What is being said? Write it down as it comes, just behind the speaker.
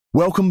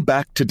Welcome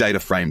back to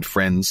Data Framed,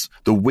 friends,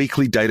 the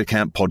weekly Data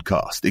Camp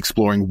podcast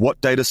exploring what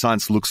data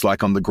science looks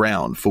like on the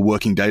ground for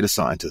working data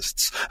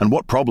scientists and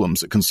what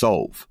problems it can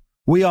solve.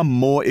 We are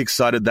more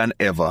excited than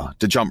ever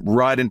to jump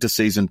right into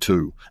Season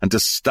 2 and to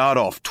start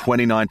off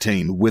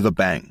 2019 with a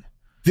bang.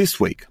 This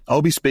week,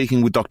 I'll be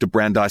speaking with Dr.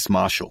 Brandeis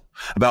Marshall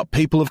about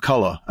people of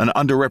colour and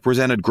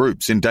underrepresented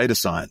groups in data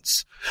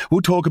science.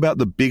 We'll talk about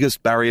the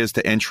biggest barriers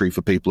to entry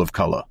for people of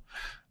colour,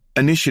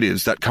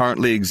 initiatives that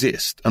currently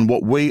exist, and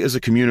what we as a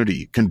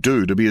community can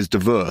do to be as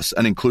diverse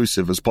and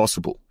inclusive as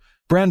possible.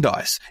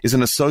 Brandeis is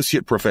an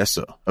associate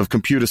professor of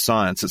computer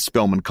science at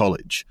Spelman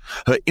College.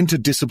 Her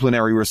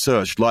interdisciplinary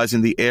research lies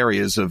in the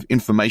areas of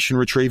information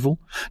retrieval,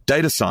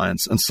 data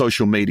science, and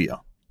social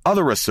media.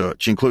 Other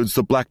research includes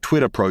the Black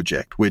Twitter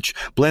Project, which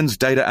blends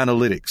data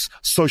analytics,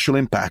 social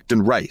impact,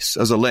 and race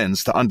as a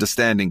lens to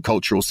understanding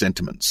cultural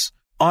sentiments.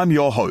 I'm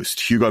your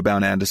host, Hugo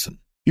Bown-Anderson.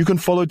 You can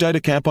follow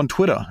DataCamp on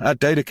Twitter at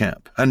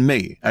DataCamp and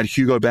me at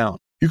Hugo Bown.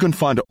 You can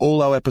find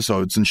all our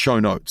episodes and show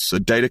notes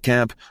at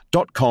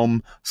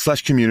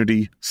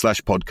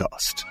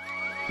datacamp.com/community/podcast.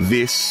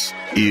 This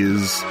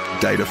is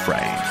Data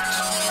Framed.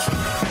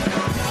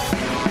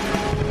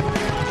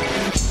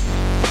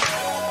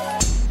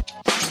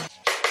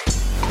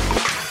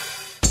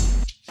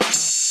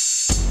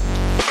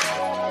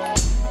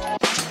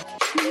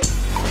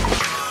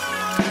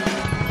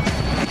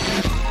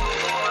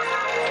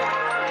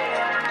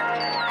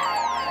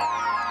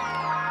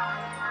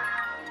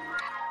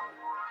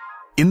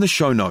 In the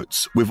show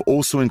notes, we've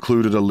also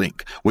included a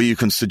link where you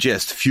can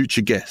suggest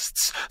future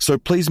guests, so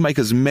please make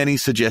as many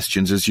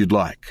suggestions as you'd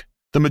like.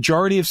 The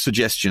majority of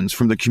suggestions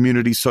from the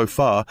community so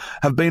far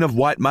have been of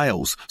white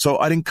males, so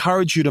I'd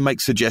encourage you to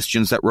make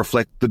suggestions that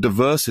reflect the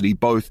diversity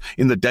both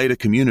in the data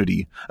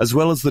community as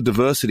well as the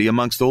diversity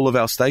amongst all of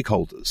our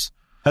stakeholders.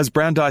 As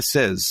Brandeis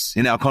says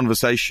in our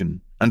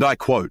conversation, and I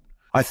quote,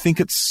 "I think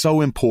it's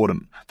so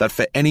important that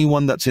for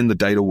anyone that's in the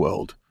data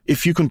world,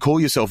 if you can call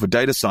yourself a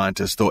data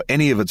scientist or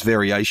any of its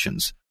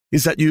variations,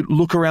 is that you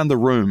look around the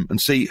room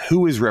and see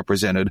who is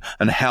represented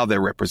and how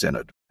they're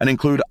represented, and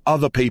include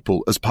other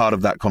people as part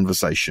of that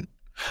conversation.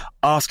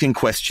 Asking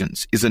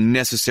questions is a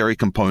necessary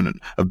component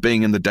of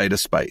being in the data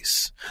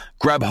space.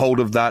 Grab hold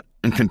of that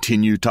and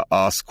continue to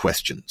ask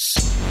questions."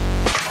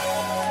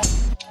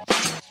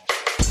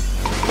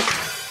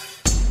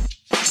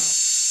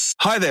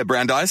 Hi there,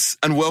 Brandeis,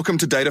 and welcome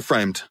to Data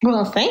Framed.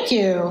 Well, thank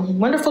you.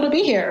 Wonderful to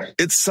be here.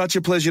 It's such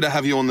a pleasure to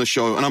have you on the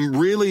show, and I'm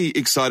really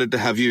excited to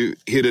have you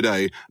here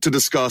today to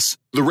discuss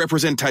the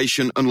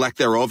representation and lack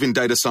thereof in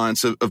data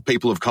science of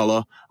people of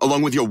colour,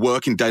 along with your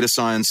work in data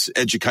science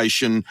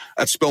education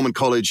at Spelman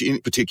College in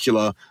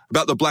particular,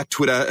 about the Black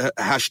Twitter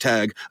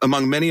hashtag,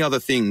 among many other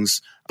things.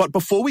 But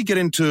before we get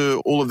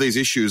into all of these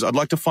issues, I'd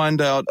like to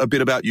find out a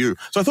bit about you.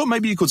 So I thought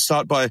maybe you could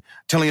start by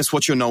telling us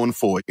what you're known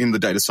for in the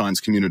data science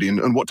community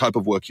and what type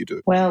of work you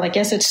do. Well, I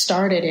guess it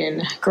started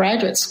in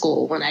graduate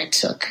school when I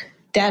took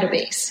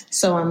database.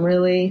 So I'm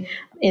really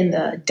in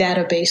the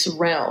database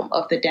realm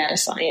of the data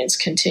science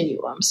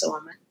continuum. So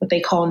I'm what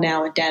they call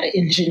now a data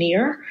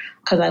engineer,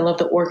 because I love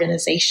the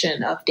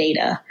organization of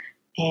data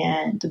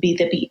and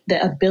the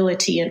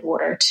ability in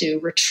order to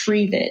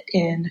retrieve it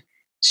in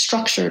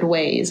structured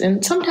ways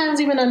and sometimes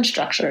even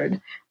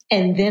unstructured.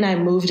 And then I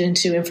moved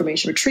into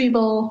information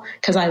retrieval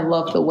because I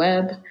love the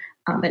web,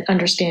 and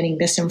understanding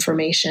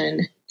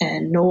misinformation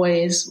and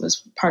noise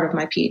was part of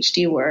my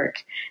PhD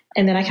work.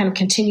 And then I kind of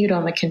continued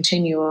on the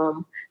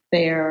continuum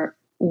there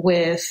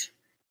with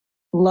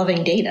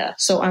loving data.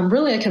 So I'm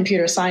really a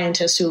computer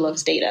scientist who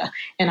loves data.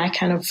 And I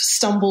kind of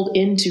stumbled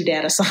into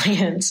data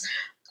science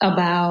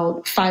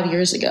about 5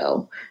 years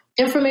ago.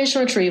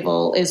 Information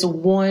retrieval is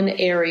one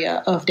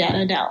area of data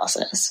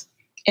analysis.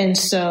 And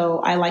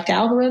so I liked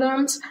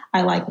algorithms,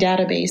 I liked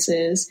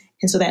databases,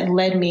 and so that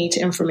led me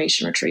to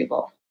information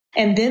retrieval.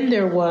 And then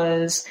there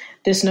was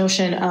this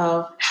notion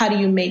of how do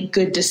you make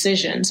good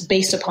decisions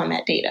based upon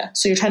that data?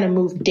 So you're trying to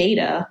move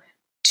data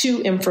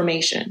to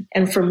information.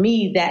 And for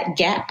me, that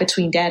gap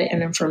between data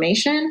and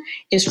information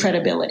is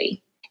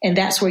credibility. And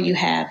that's where you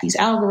have these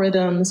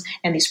algorithms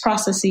and these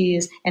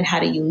processes, and how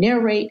do you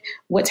narrate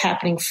what's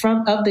happening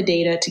of the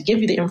data to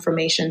give you the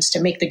information to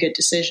make the good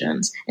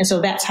decisions. And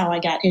so that's how I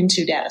got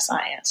into data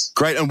science.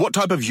 Great. And what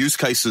type of use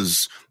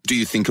cases do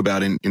you think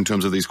about in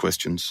terms of these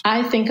questions?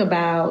 I think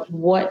about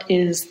what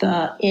is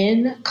the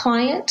end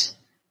client.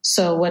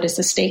 So what is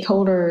the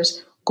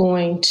stakeholders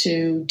going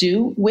to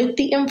do with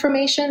the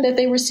information that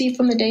they receive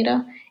from the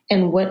data?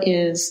 And what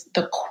is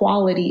the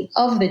quality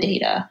of the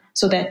data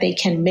so that they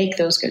can make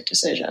those good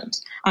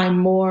decisions? I'm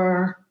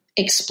more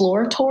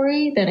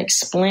exploratory than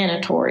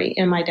explanatory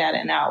in my data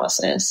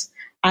analysis.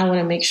 I want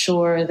to make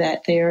sure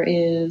that there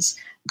is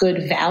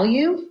good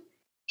value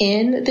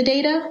in the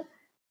data.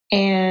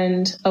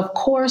 And of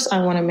course, I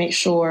want to make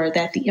sure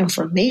that the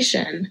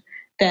information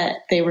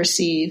that they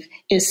receive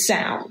is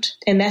sound.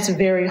 And that's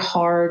very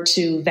hard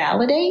to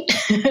validate.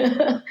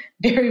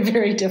 Very,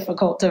 very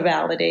difficult to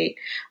validate,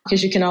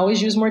 because you can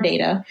always use more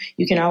data.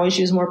 You can always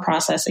use more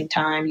processing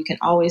time. You can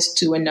always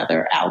do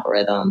another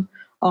algorithm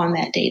on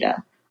that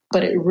data.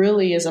 but it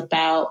really is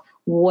about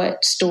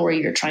what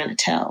story you're trying to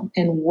tell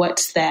and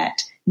what's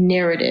that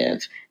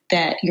narrative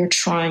that you're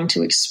trying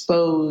to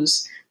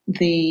expose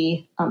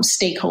the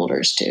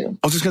stakeholders to.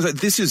 I was just going to say,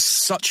 this is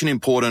such an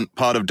important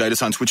part of data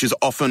science, which is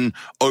often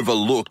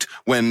overlooked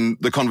when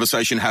the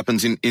conversation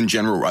happens in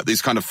general, right?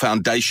 These kind of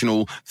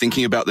foundational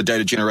thinking about the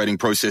data generating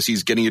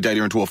processes, getting your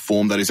data into a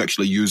form that is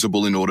actually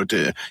usable in order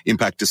to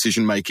impact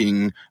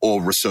decision-making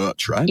or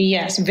research, right?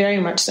 Yes, very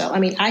much so. I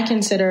mean, I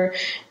consider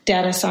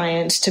data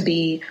science to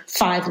be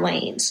 5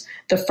 lanes.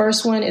 The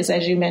first one is,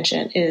 as you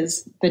mentioned,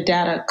 is the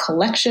data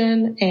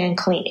collection and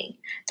cleaning.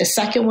 The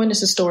second one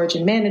is the storage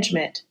and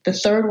management. The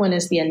third one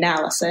is the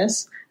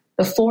analysis.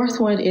 The fourth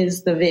one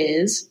is the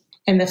viz.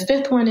 And the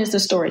fifth one is the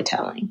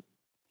storytelling.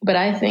 But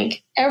I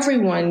think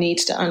everyone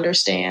needs to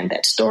understand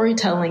that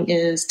storytelling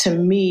is, to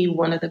me,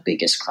 one of the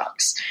biggest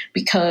crux.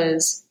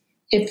 Because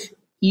if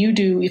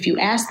you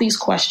ask these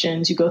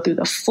questions, you go through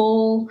the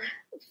full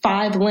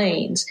 5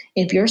 lanes.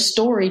 If your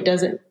story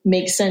doesn't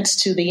make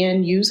sense to the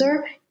end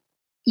user,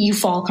 you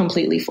fall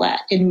completely flat.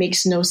 It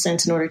makes no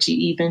sense in order to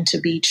even to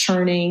be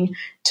churning,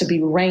 to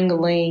be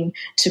wrangling,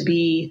 to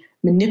be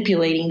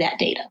manipulating that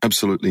data.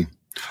 Absolutely.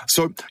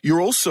 So you're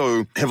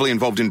also heavily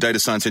involved in data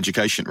science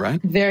education,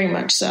 right? Very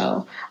much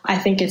so. I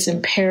think it's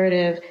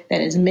imperative that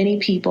as many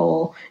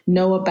people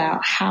know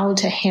about how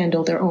to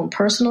handle their own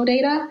personal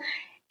data,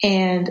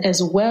 and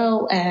as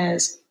well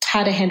as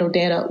how to handle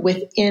data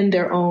within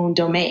their own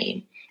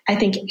domain. I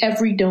think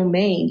every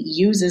domain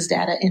uses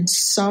data in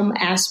some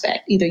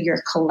aspect. Either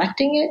you're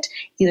collecting it,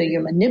 either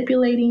you're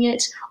manipulating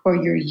it, or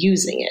you're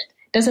using it.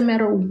 Doesn't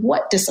matter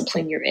what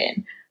discipline you're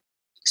in.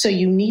 So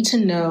you need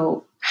to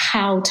know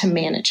how to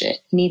manage it.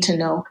 You need to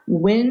know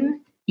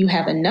when you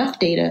have enough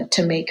data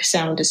to make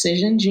sound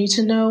decisions. You need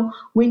to know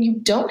when you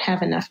don't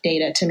have enough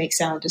data to make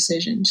sound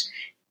decisions.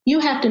 You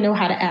have to know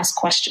how to ask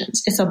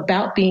questions. It's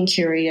about being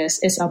curious.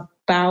 It's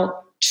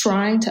about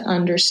trying to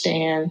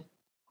understand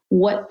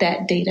what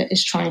that data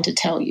is trying to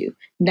tell you,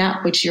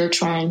 not what you're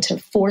trying to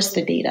force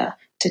the data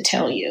to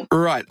tell you.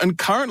 Right. And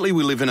currently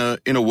we live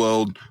in a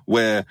world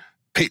where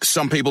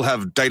some people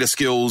have data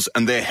skills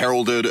and they're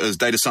heralded as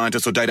data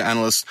scientists or data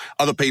analysts.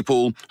 Other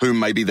people who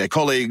maybe their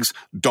colleagues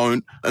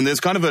don't. And there's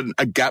kind of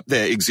a gap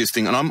there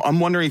existing. And I'm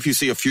wondering if you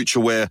see a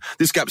future where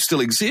this gap still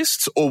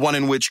exists, or one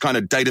in which kind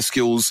of data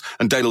skills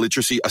and data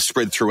literacy are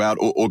spread throughout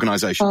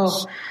organizations.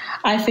 Oh,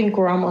 I think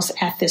we're almost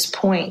at this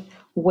point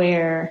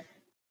where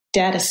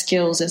data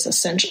skills is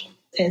essential,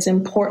 as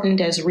important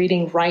as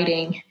reading,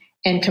 writing,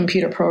 and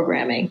computer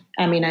programming.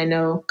 I mean, I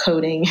know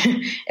coding,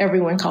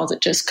 everyone calls it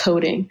just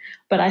coding,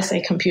 but I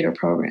say computer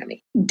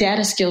programming.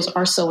 Data skills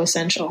are so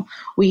essential.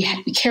 We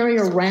carry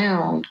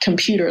around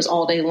computers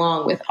all day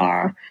long with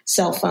our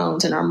cell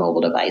phones and our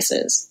mobile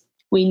devices.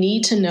 We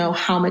need to know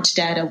how much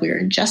data we're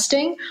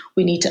ingesting.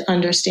 We need to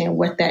understand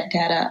what that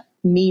data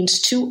means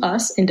to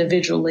us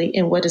individually,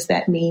 and what does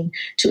that mean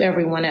to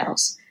everyone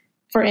else.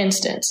 For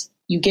instance,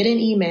 you get an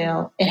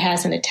email, it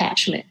has an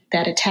attachment.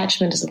 That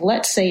attachment is,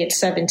 let's say it's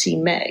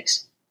 17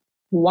 megs.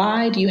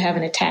 Why do you have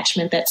an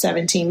attachment that's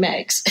 17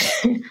 megs?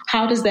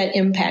 How does that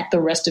impact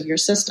the rest of your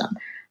system?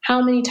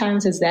 How many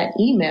times has that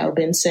email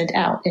been sent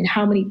out, and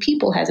how many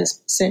people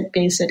has it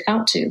been sent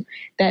out to?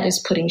 That is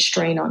putting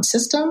strain on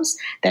systems.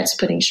 That's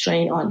putting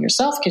strain on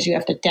yourself, because you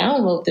have to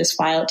download this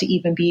file to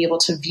even be able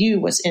to view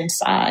what's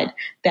inside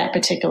that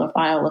particular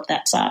file of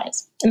that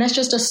size. And that's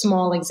just a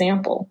small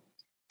example.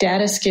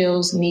 Data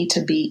skills need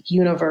to be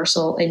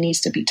universal. It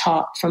needs to be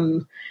taught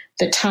from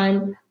the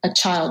time a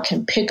child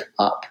can pick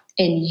up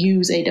and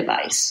use a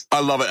device.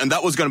 I love it. And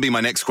that was going to be my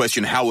next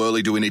question. How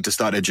early do we need to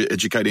start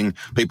educating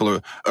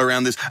people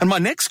around this? And my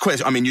next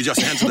question, I mean, you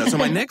just answered that. So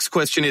my next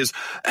question is,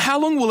 how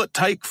long will it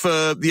take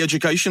for the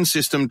education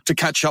system to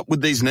catch up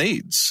with these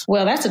needs?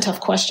 Well, that's a tough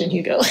question,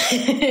 Hugo.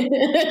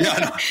 Yeah, I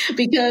know.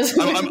 Because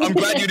I'm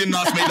glad you didn't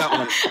ask me that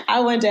one. I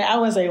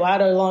would say, well,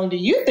 how long do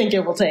you think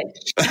it will take?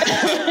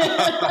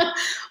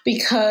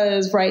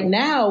 Because right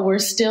now we're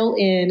still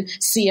in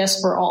CS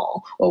for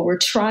all, or we're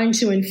trying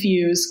to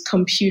infuse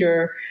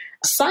computer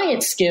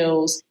science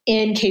skills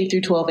in K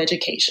through 12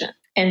 education.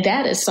 And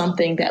that is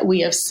something that we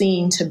have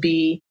seen to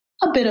be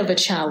a bit of a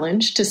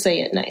challenge, to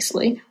say it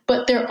nicely,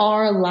 but there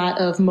are a lot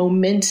of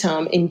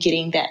momentum in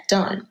getting that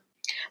done.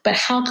 But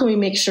how can we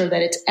make sure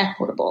that it's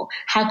equitable?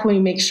 How can we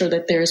make sure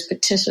that there's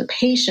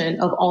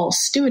participation of all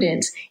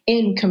students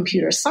in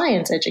computer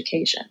science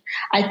education?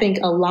 I think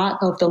a lot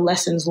of the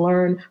lessons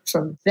learned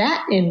from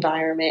that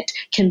environment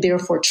can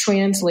therefore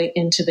translate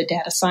into the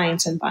data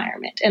science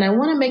environment. And I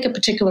want to make a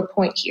particular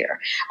point here.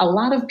 A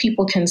lot of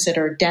people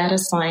consider data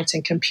science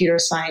and computer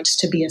science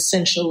to be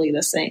essentially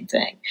the same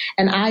thing.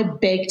 And I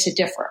beg to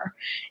differ.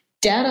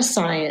 Data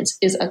science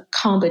is a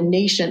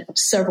combination of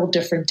several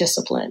different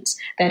disciplines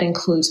that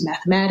includes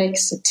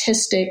mathematics,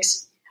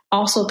 statistics,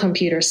 also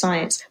computer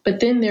science. But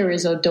then there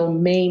is a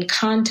domain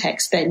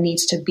context that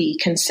needs to be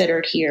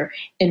considered here,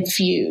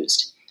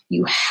 infused.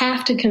 You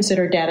have to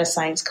consider data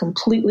science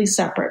completely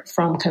separate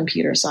from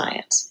computer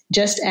science,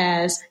 just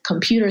as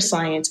computer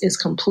science is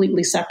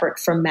completely separate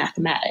from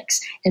mathematics,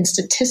 and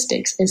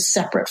statistics is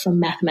separate from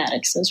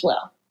mathematics as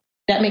well.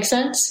 That makes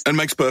sense? It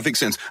makes perfect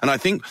sense. And I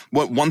think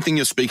one thing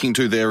you're speaking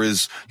to there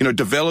is,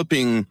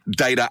 developing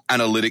data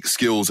analytic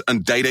skills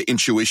and data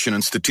intuition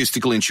and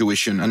statistical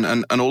intuition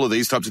and all of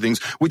these types of things,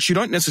 which you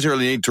don't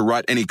necessarily need to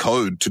write any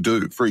code to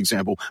do, for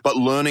example, but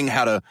learning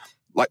how to,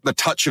 like the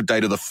touch of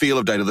data, the feel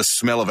of data, the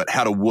smell of it,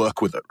 how to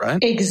work with it, right?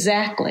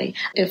 Exactly.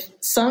 If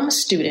some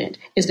student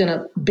is going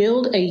to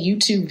build a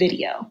YouTube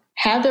video,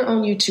 have their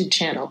own YouTube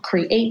channel,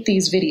 create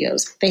these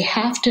videos, they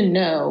have to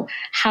know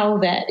how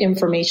that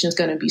information is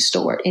going to be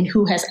stored and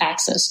who has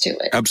access to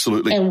it.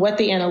 Absolutely. And what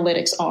the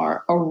analytics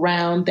are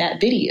around that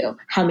video.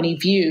 How many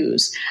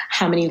views,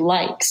 how many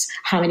likes,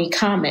 how many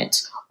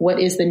comments, what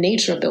is the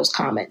nature of those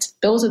comments?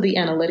 Those are the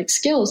analytic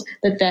skills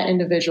that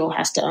individual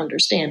has to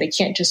understand. They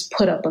can't just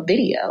put up a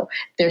video.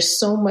 There's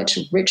so much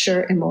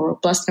richer and more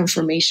robust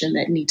information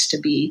that needs to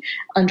be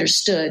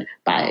understood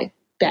by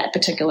that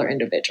particular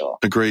individual.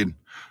 Agreed.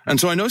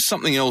 And so I know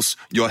something else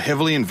you're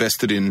heavily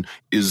invested in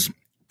is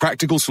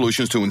practical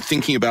solutions to and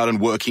thinking about and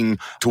working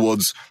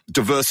towards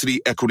diversity,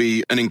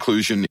 equity, and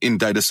inclusion in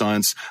data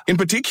science. In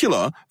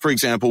particular, for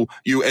example,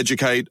 you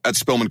educate at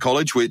Spelman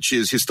College, which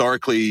is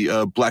historically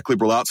a Black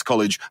liberal arts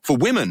college for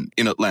women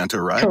in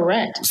Atlanta, right?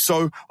 Correct.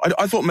 So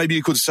I thought maybe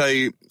you could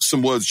say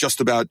some words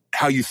just about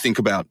how you think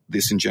about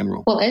this in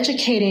general. Well,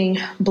 educating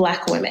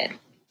Black women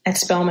at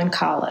Spelman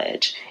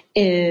College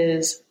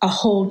is a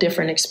whole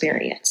different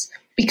experience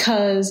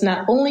because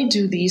not only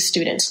do these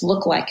students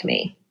look like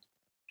me,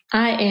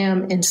 I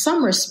am in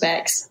some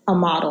respects a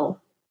model,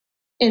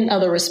 in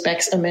other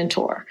respects a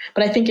mentor.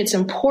 But I think it's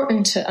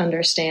important to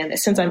understand that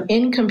since I'm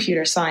in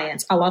computer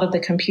science, a lot of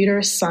the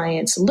computer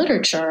science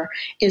literature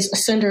is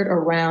centered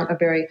around a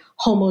very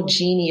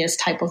homogeneous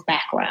type of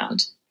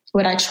background.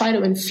 What I try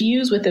to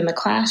infuse within the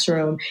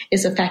classroom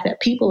is the fact that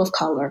people of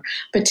color,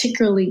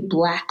 particularly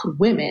Black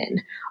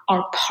women,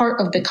 are part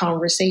of the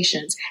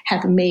conversations,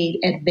 have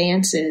made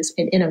advances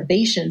and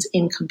innovations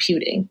in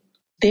computing.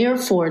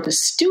 Therefore, the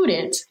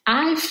students,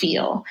 I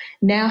feel,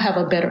 now have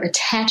a better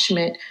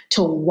attachment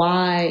to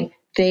why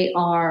they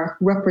are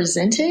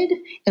represented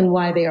and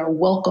why they are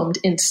welcomed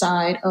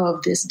inside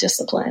of this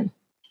discipline.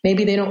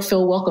 Maybe they don't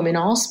feel welcome in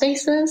all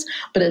spaces,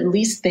 but at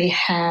least they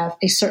have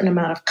a certain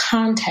amount of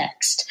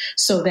context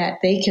so that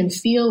they can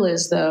feel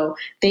as though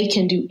they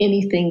can do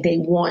anything they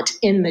want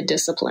in the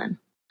discipline.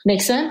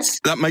 Make sense?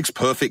 That makes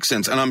perfect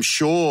sense. And I'm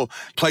sure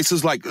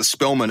places like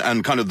Spelman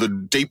and kind of the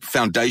deep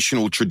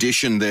foundational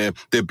tradition they're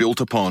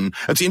built upon,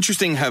 it's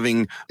interesting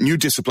having new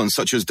disciplines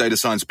such as data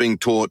science being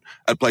taught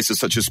at places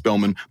such as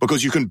Spelman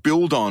because you can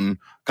build on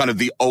kind of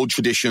the old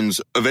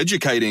traditions of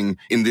educating,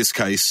 in this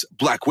case,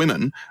 Black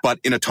women, but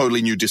in a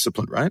totally new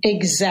discipline, right?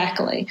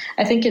 Exactly.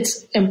 I think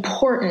it's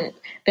important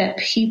that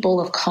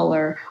people of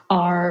color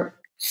are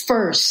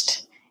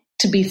first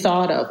to be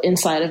thought of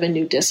inside of a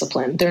new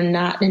discipline. They're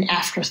not an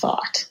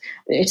afterthought.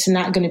 It's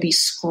not going to be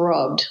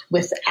scrubbed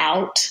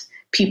without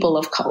people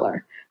of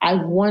color. I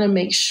want to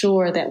make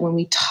sure that when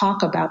we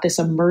talk about this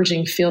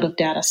emerging field of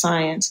data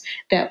science,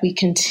 that we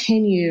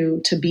continue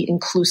to be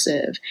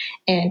inclusive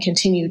and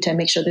continue to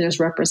make sure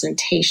there's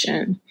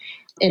representation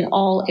in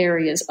all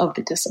areas of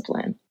the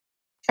discipline.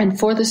 And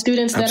for the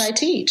students that I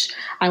teach,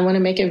 I want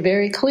to make it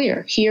very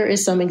clear. Here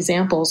is some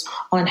examples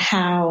on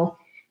how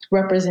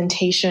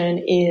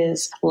representation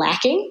is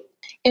lacking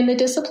in the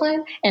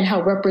discipline and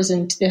how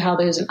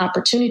there's an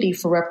opportunity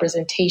for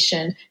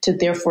representation to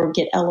therefore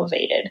get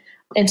elevated.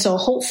 And so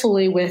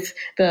hopefully with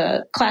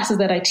the classes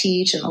that I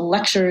teach and the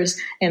lectures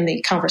and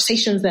the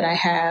conversations that I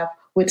have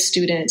with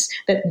students,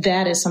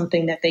 that is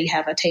something that they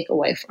have a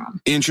takeaway from.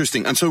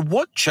 Interesting. And so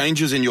what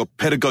changes in your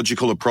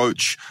pedagogical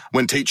approach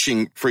when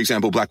teaching, for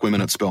example, Black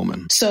women at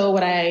Spelman? So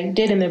what I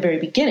did in the very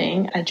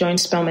beginning, I joined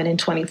Spelman in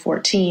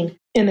 2014.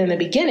 And in the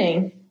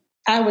beginning,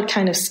 I would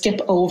kind of skip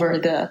over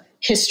the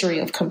history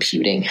of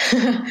computing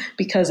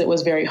because it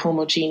was very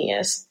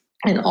homogeneous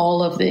and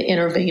all of the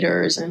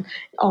innovators and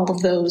all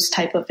of those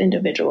type of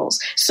individuals.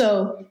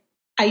 So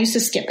I used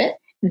to skip it.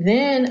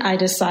 Then I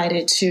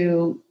decided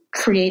to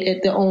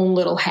create their own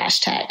little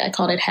hashtag. I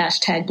called it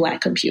hashtag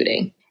Black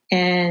Computing.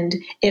 And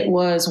it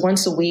was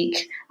once a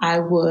week, I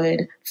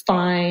would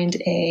find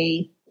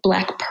a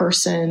Black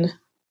person,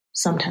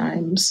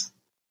 sometimes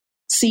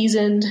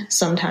seasoned,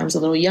 sometimes a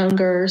little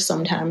younger,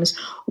 sometimes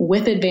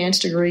with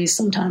advanced degrees,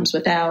 sometimes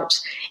without,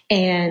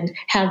 and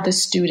have the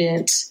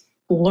students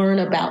learn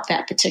about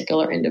that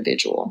particular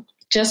individual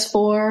just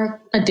for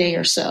a day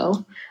or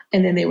so.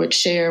 And then they would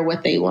share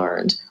what they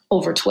learned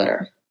over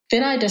Twitter.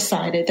 Then I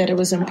decided that it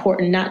was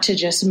important not to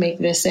just make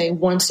this a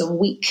once a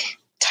week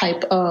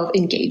type of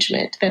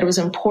engagement, that it was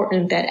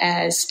important that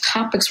as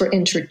topics were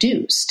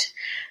introduced,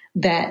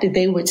 that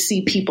they would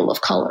see people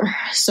of color.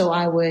 So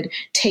I would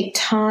take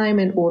time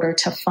in order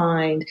to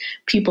find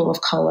people of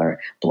color,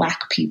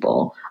 Black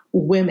people,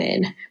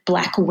 women,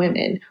 Black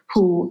women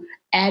who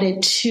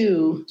added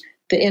to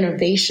the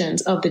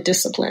innovations of the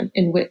discipline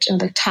in which,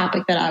 the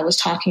topic that I was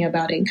talking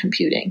about in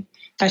computing.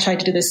 I tried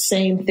to do the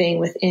same thing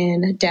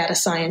within data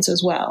science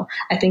as well.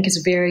 I think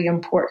it's very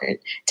important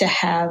to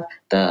have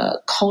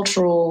the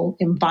cultural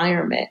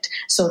environment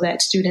so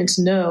that students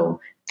know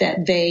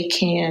that they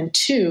can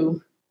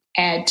too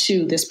add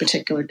to this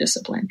particular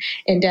discipline.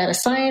 And data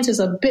science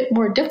is a bit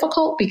more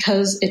difficult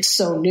because it's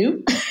so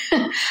new,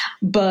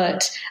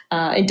 but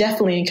and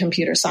definitely in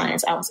computer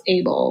science, I was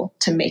able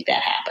to make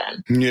that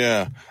happen.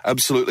 Yeah,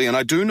 absolutely. And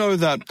I do know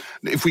that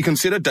if we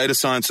consider data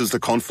science as the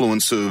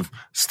confluence of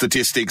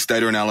statistics,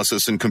 data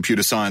analysis, and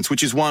computer science,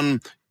 which is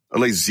one, at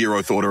least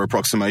zero thought or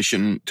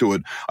approximation to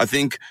it, I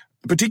think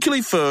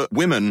particularly for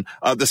women,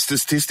 the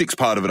statistics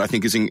part of it, I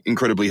think, is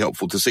incredibly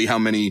helpful to see how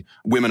many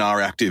women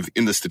are active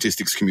in the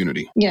statistics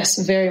community. Yes,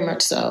 very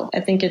much so. I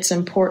think it's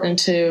important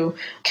to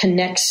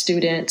connect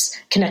students,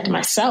 connect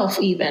myself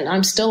even.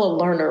 I'm still a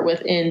learner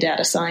within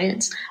data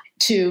science,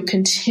 to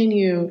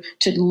continue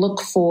to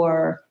look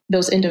for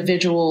those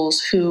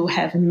individuals who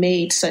have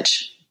made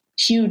such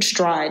huge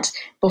strides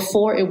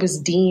before it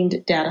was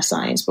deemed data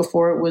science,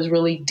 before it was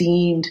really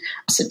deemed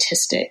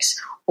statistics,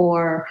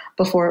 or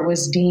before it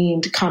was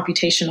deemed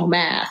computational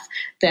math,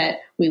 that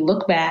we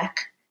look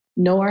back,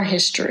 know our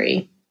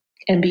history,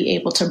 and be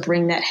able to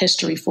bring that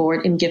history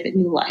forward and give it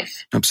new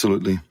life.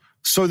 Absolutely.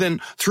 So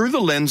then, through the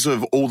lens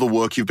of all the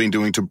work you've been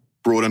doing to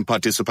broaden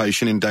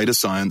participation in data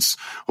science,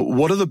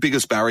 what are the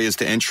biggest barriers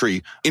to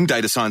entry in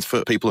data science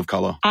for people of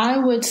color? I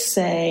would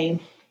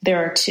say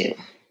there are two.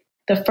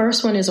 The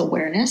first one is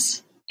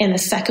awareness, and the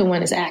second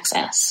one is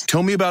access.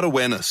 Tell me about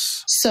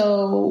awareness.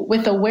 So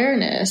with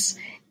awareness,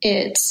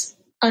 it's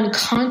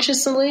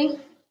unconsciously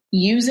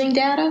using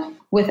data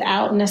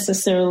without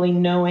necessarily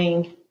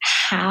knowing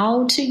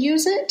how to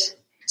use it.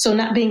 So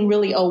not being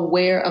really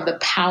aware of the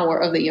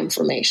power of the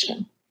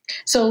information.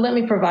 So let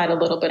me provide a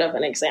little bit of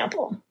an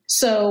example.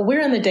 So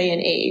we're in the day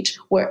and age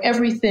where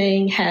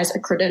everything has a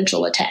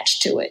credential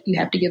attached to it. You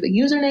have to give a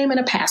username and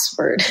a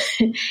password.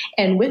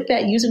 And with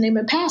that username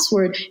and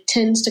password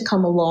tends to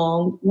come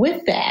along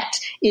with that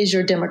is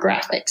your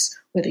demographics,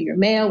 whether you're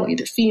male, whether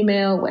you're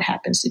female, what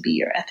happens to be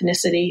your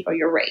ethnicity or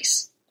your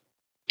race.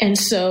 And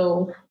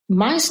so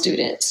my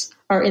students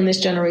are in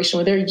this generation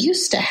where they're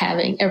used to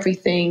having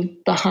everything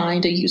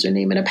behind a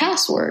username and a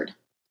password.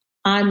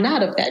 I'm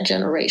not of that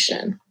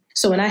generation.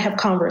 So when I have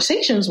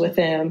conversations with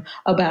them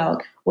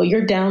about, well,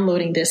 you're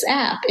downloading this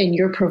app and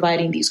you're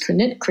providing these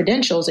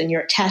credentials and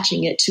you're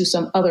attaching it to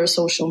some other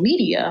social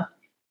media,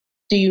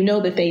 do you know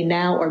that they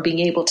now are being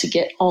able to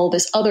get all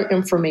this other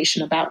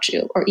information about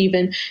you, or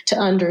even to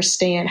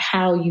understand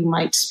how you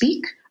might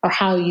speak or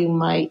how you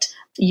might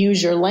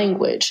use your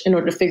language in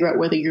order to figure out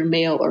whether you're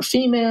male or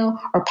female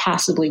or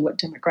possibly what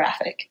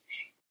demographic?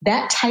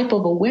 That type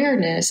of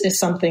awareness is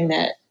something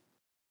that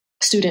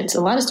a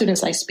lot of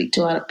students I speak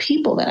to, a lot of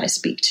people that I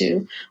speak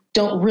to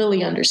don't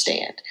really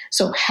understand.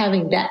 So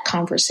having that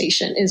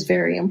conversation is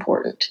very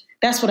important.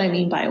 That's what I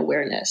mean by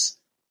awareness.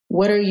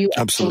 What are you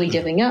actually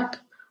giving up?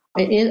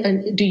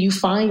 And do you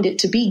find it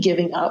to be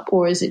giving up,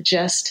 or is it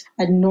just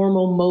a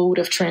normal mode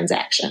of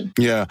transaction?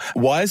 Yeah.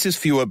 Why is this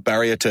for you a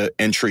barrier to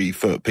entry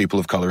for people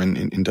of color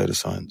in data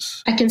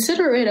science? I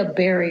consider it a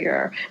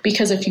barrier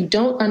because if you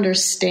don't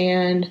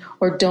understand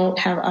or don't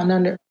have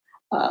an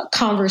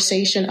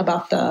conversation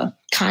about the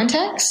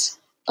context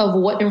of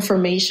what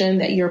information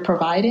that you're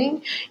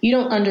providing, you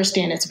don't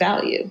understand its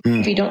value.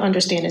 If you don't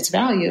understand its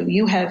value,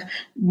 you have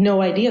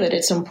no idea that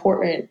it's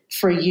important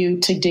for you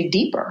to dig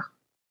deeper.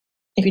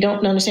 If you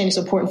don't understand it's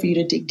important for you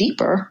to dig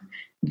deeper,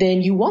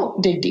 then you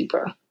won't dig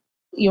deeper.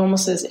 You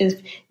almost as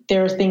if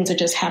there are things that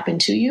just happen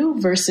to you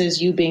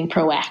versus you being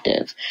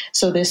proactive.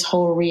 So this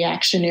whole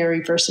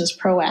reactionary versus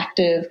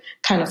proactive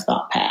kind of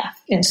thought path.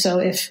 And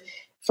so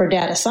for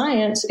data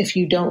science, if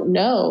you don't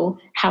know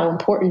how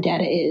important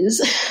data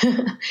is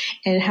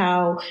and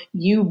how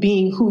you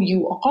being who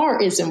you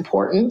are is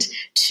important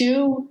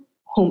to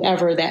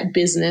whomever that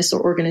business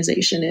or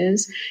organization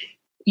is,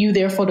 you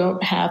therefore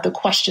don't have the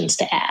questions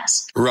to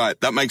ask. Right.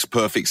 That makes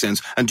perfect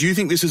sense. And do you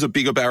think this is a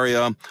bigger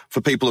barrier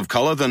for people of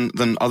color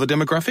than other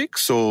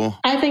demographics, or?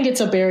 I think it's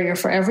a barrier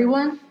for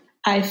everyone.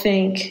 I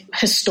think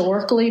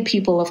historically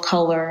people of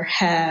color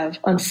have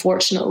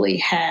unfortunately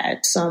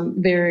had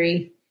some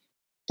very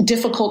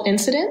difficult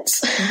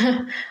incidents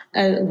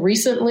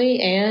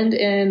recently and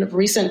in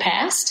recent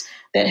past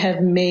that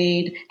have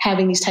made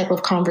having these type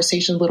of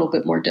conversations a little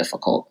bit more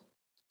difficult.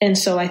 And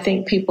so I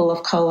think people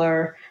of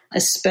color,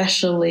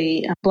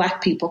 especially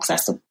Black people,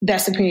 because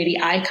that's the community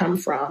I come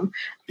from,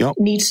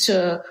 needs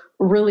to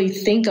really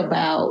think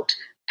about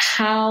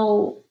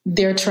how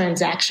their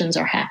transactions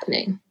are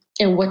happening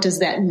and what does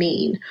that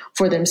mean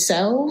for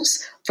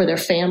themselves, for their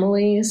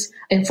families,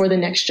 and for the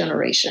next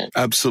generation.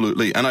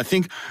 Absolutely. And I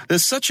think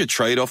there's such a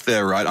trade-off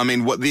there, right? I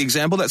mean, what the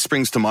example that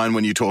springs to mind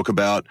when you talk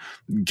about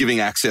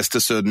giving access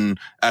to certain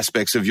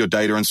aspects of your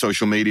data and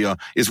social media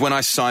is when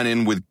I sign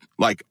in with,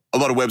 like, a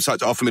lot of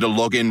websites offer me to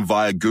log in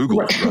via Google,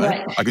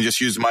 right? I can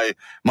just use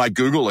my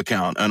Google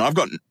account, and I've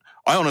got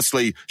I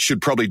honestly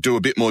should probably do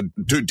a bit more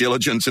due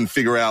diligence and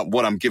figure out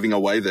what I'm giving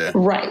away there.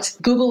 Right.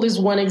 Google is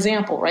one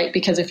example, right?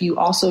 Because if you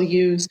also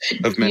use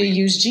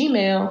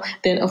Gmail,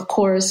 then of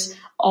course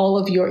all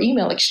of your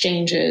email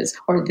exchanges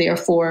are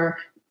therefore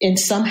in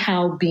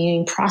somehow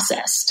being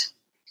processed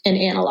and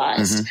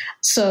analyzed.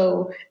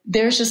 So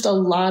there's just a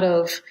lot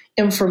of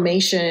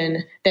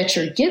information that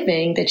you're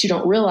giving that you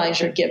don't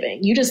realize you're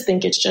giving. You just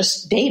think it's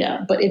just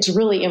data, but it's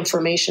really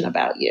information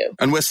about you.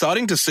 And we're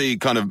starting to see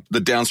kind of the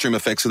downstream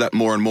effects of that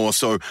more and more.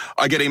 So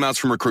I get emails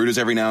from recruiters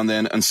every now and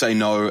then and say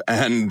no,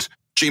 and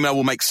Gmail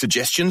will make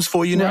suggestions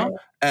for you now. Right.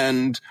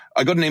 And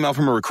I got an email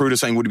from a recruiter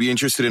saying, would you be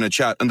interested in a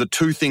chat? And the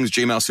two things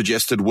Gmail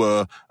suggested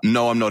were,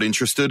 no, I'm not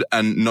interested,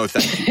 and no,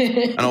 thank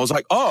you. And I was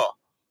like, oh,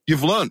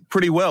 you've learned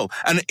pretty well.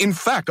 And in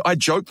fact, I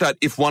joked that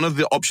if one of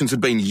the options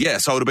had been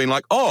yes, I would have been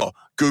like, oh,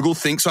 Google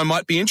thinks I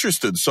might be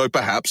interested, so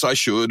perhaps I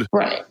should.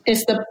 Right.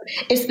 It's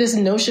this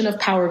notion of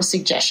power of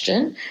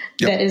suggestion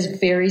that is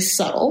very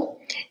subtle.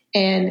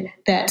 And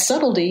that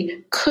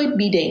subtlety could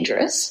be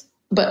dangerous,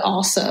 but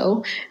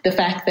also the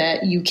fact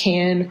that you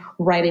can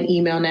write an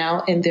email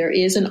now and there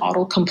is an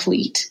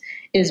autocomplete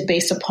is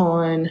based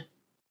upon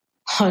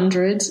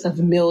hundreds of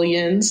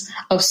millions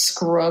of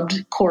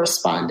scrubbed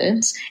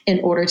correspondence in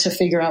order to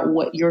figure out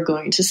what you're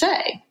going to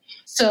say.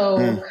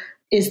 So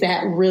is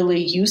that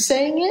really you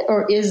saying it,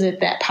 or is it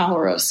that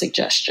power of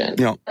suggestion?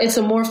 Yeah. It's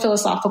a more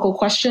philosophical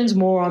questions,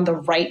 more on the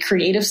right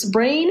creative's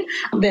brain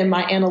than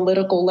my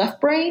analytical left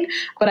brain.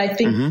 But I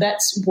think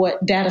that's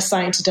what data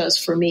science does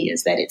for me,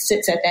 is that it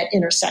sits at that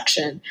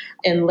intersection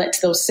and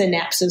lets those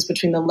synapses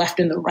between the left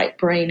and the right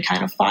brain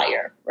kind of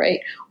fire, right?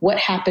 What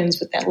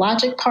happens with that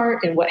logic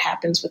part and what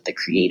happens with the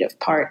creative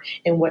part,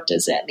 and what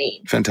does that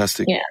mean?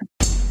 Fantastic. Yeah.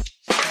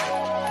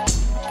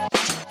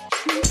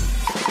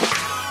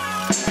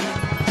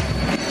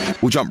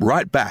 We'll jump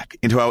right back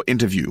into our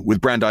interview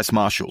with Brandeis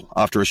Marshall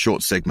after a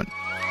short segment.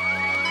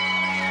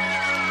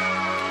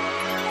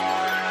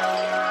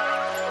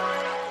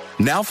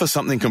 Now for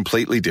something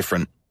completely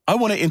different. I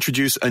want to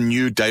introduce a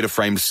new data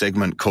framed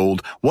segment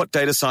called What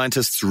Data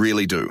Scientists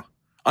Really Do.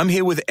 I'm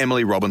here with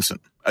Emily Robinson,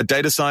 a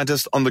data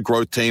scientist on the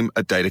growth team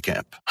at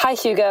DataCamp. Hi,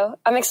 Hugo.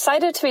 I'm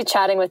excited to be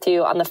chatting with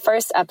you on the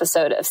first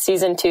episode of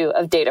Season 2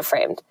 of Data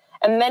Framed.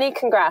 And many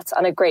congrats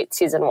on a great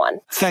Season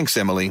 1. Thanks,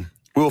 Emily.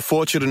 We were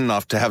fortunate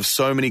enough to have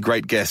so many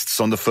great guests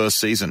on the first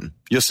season,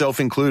 yourself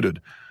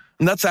included.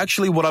 And that's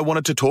actually what I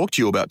wanted to talk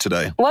to you about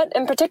today. What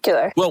in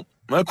particular? Well,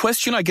 a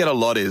question I get a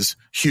lot is,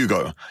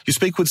 Hugo, you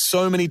speak with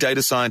so many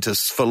data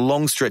scientists for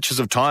long stretches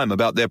of time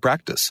about their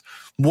practice.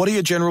 What are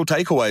your general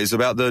takeaways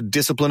about the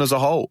discipline as a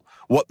whole?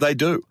 What they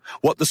do,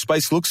 what the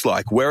space looks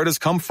like, where it has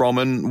come from,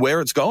 and where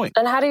it's going?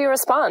 And how do you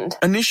respond?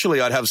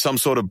 Initially, I'd have some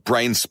sort of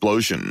brain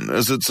explosion,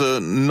 as it's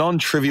a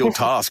non-trivial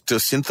task to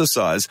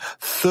synthesize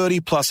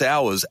 30-plus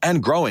hours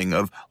and growing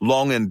of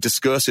long and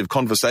discursive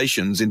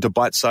conversations into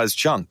bite-sized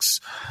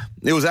chunks.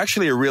 It was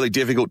actually a really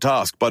difficult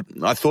task, but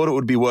I thought it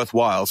would be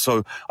worthwhile,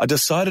 so I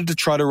decided to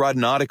try to write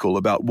an article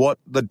about what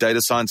the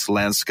data science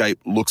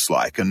landscape looks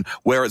like and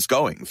where it's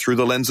going through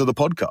the lens of the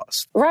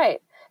podcast. Right.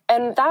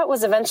 And that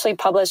was eventually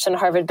published in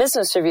Harvard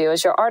Business Review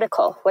as your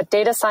article, What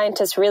Data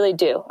Scientists Really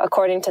Do,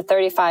 according to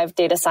 35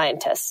 data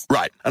scientists.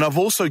 Right. And I've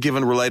also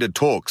given related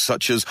talks,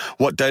 such as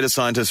What Data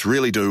Scientists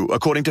Really Do,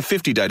 according to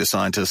 50 data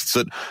scientists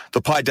at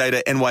the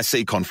PyData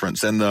NYC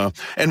conference and the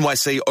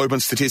NYC Open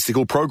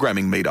Statistical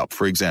Programming meetup,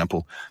 for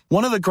example.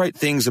 One of the great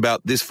things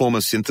about this form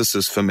of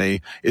synthesis for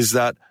me is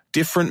that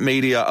different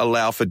media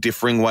allow for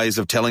differing ways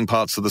of telling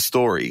parts of the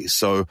story.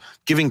 So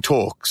giving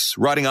talks,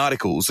 writing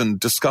articles, and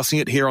discussing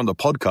it here on the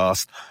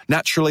podcast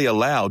naturally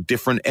allow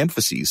different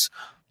emphases.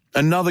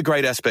 Another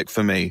great aspect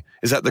for me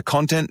is that the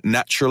content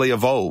naturally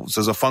evolves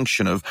as a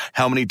function of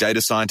how many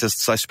data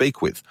scientists I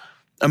speak with.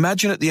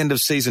 Imagine at the end of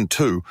Season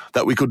 2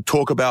 that we could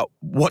talk about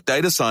what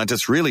data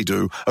scientists really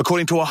do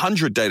according to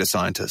 100 data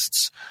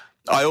scientists.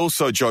 I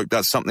also joke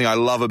that something I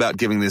love about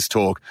giving this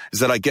talk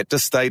is that I get to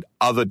state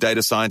other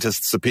data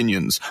scientists'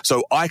 opinions,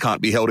 so I can't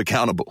be held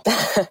accountable.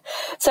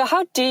 So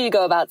how do you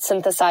go about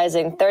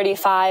synthesizing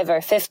 35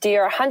 or 50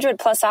 or 100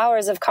 plus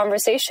hours of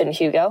conversation,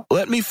 Hugo?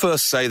 Let me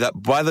first say that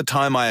by the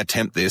time I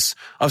attempt this,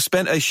 I've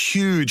spent a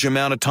huge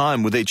amount of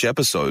time with each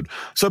episode,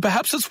 so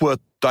perhaps it's worth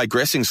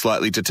digressing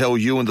slightly to tell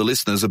you and the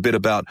listeners a bit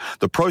about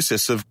the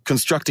process of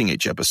constructing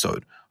each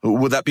episode.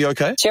 Would that be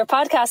okay? It's your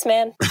podcast,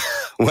 man.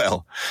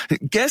 Well,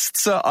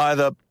 guests are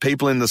either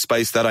people in the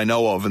space that I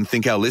know of and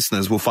think our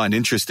listeners will find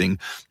interesting,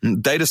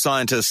 data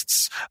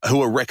scientists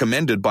who are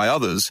recommended by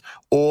others,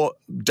 or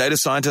data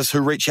scientists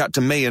who reach out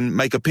to me and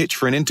make a pitch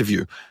for an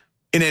interview.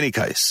 In any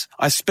case,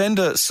 I spend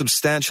a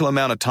substantial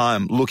amount of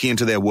time looking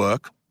into their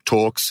work,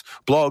 talks,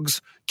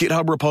 blogs,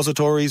 GitHub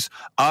repositories,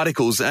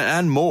 articles,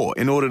 and more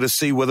in order to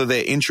see whether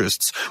their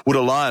interests would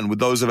align with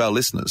those of our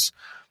listeners.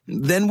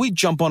 Then we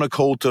jump on a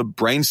call to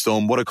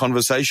brainstorm what a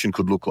conversation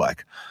could look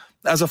like.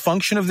 As a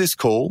function of this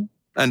call,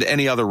 and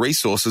any other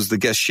resources the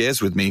guest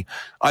shares with me,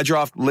 I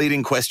draft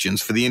leading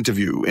questions for the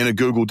interview in a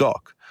Google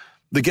Doc.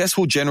 The guest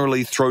will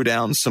generally throw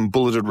down some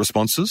bulleted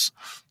responses.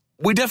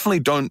 We definitely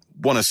don't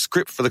want a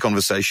script for the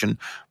conversation,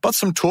 but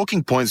some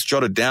talking points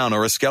jotted down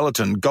or a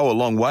skeleton go a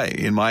long way,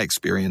 in my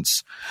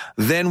experience.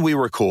 Then we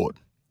record.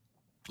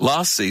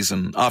 Last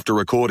season, after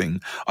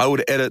recording, I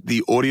would edit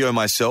the audio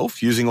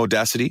myself using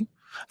Audacity.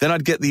 Then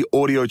I'd get the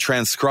audio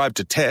transcribed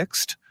to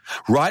text,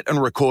 write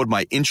and record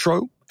my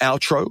intro,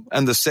 outro,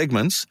 and the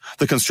segments,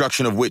 the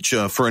construction of which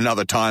are for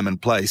another time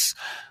and place.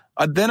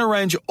 I'd then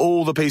arrange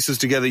all the pieces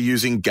together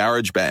using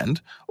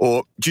GarageBand,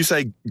 or do you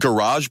say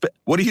GarageBand?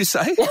 What do you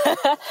say?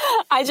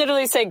 I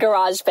generally say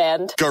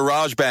GarageBand.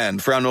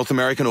 GarageBand for our North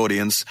American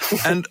audience.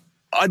 And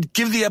I'd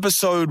give the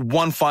episode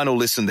one final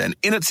listen then,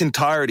 in its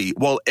entirety,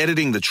 while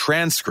editing the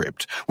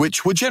transcript,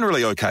 which were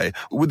generally okay,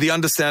 with the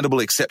understandable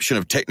exception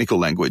of technical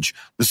language.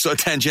 So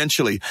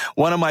tangentially,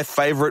 one of my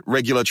favorite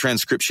regular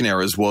transcription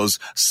errors was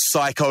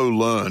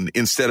psycho-learn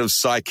instead of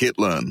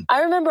scikit-learn.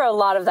 I remember a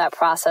lot of that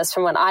process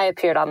from when I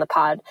appeared on the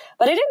pod,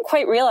 but I didn't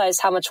quite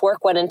realize how much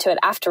work went into it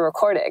after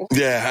recording.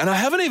 Yeah, and I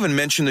haven't even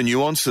mentioned the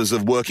nuances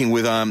of working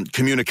with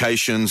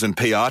communications and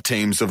PR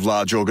teams of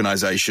large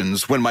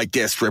organizations when my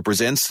guest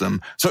represents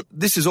them. So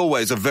this is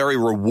always a very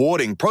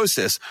rewarding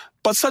process,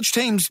 but such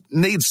teams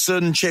need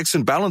certain checks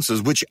and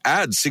balances which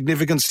add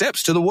significant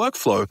steps to the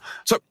workflow.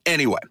 So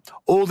anyway,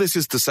 all this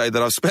is to say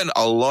that I've spent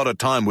a lot of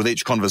time with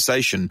each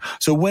conversation,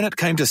 so when it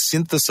came to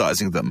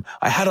synthesizing them,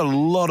 I had a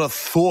lot of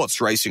thoughts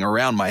racing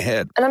around my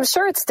head. And I'm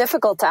sure it's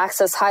difficult to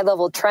access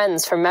high-level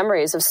trends from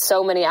memories of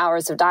so many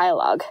hours of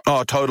dialogue.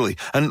 Oh, totally.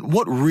 And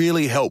what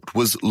really helped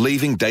was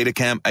leaving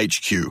Datacamp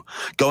HQ,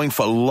 going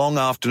for long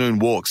afternoon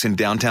walks in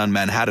downtown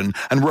Manhattan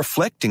and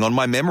reflecting on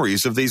my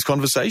memories of these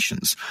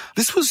conversations.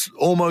 This was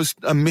almost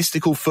a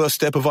mystical first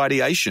step of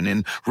ideation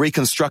in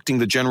reconstructing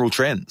the general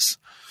trends.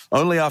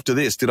 Only after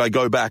this did I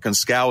go back and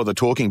scour the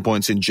talking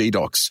points in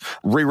GDocs,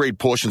 reread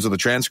portions of the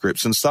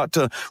transcripts, and start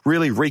to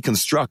really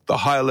reconstruct the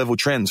higher level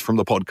trends from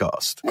the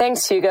podcast.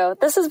 Thanks, Hugo.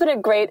 This has been a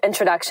great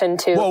introduction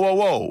to...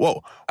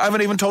 Whoa. I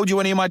haven't even told you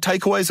any of my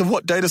takeaways of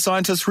what data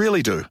scientists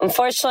really do.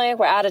 Unfortunately,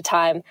 we're out of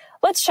time.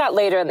 Let's chat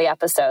later in the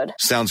episode.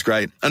 Sounds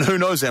great. And who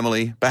knows,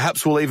 Emily,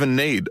 perhaps we'll even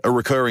need a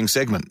recurring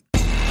segment.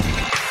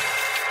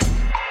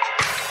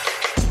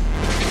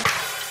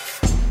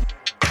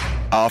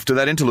 After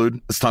that interlude,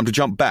 it's time to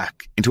jump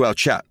back into our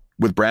chat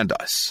with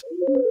Brandeis.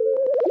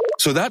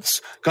 So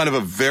that's kind of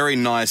a very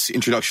nice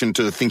introduction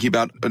to thinking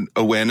about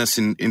awareness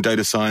in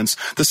data science.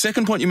 The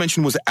second point you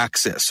mentioned was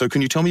access. So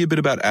can you tell me a bit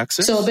about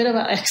access? So a bit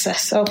about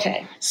access.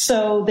 Okay.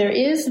 So there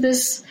is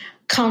this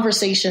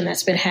conversation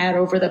that's been had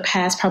over the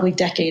past probably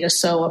decade or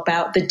so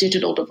about the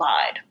digital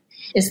divide,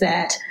 is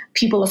that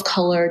people of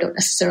color don't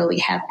necessarily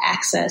have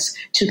access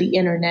to the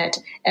internet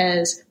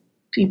as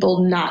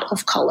people not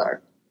of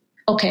color.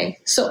 Okay,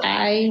 so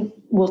I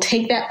will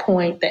take that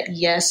point that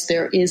yes,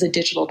 there is a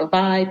digital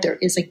divide, there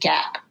is a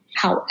gap.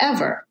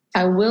 However,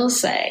 I will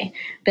say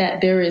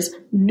that there is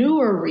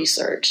newer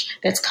research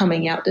that's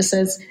coming out that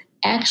says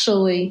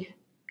actually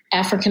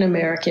African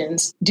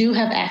Americans do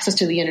have access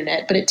to the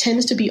internet, but it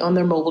tends to be on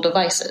their mobile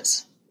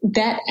devices.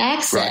 That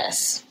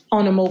access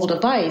on a mobile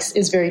device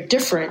is very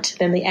different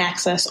than the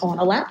access on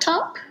a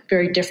laptop,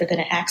 very different than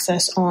an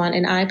access on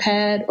an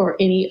iPad or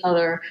any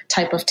other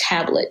type of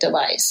tablet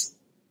device.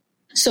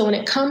 So when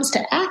it comes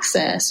to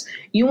access,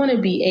 you want to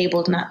be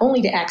able to not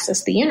only to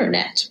access the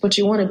internet, but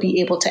you want to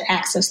be able to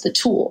access the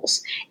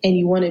tools, and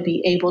you want to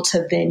be able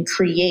to then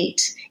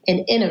create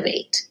and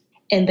innovate.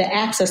 And the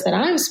access that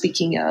I'm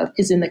speaking of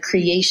is in the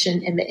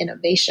creation and the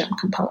innovation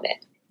component.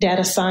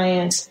 Data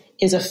science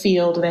is a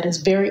field that is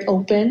very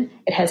open.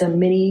 It has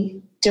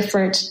many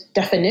different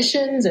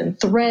definitions and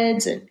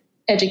threads and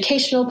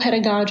educational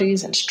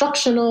pedagogies,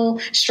 instructional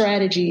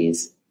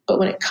strategies. But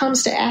when it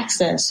comes to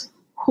access,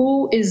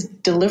 who is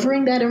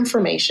delivering that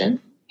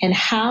information, and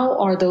how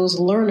are those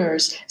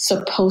learners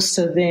supposed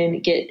to then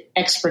get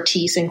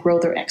expertise and grow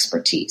their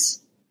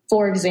expertise?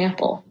 For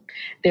example,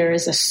 there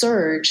is a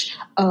surge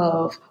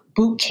of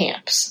boot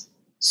camps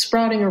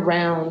sprouting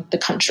around the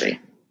country.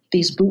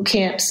 These boot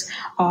camps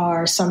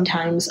are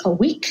sometimes a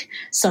week,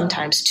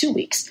 sometimes 2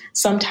 weeks,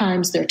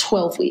 sometimes they're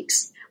 12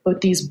 weeks.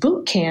 But these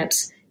boot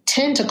camps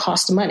tend to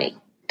cost money.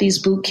 These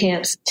boot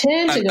camps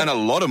tend to and a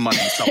lot of money.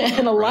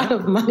 And a lot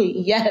of money,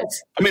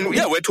 yes. I mean,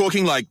 yeah, we're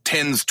talking like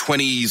tens,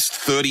 20s,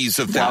 30s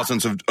of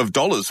thousands of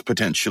dollars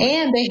potentially.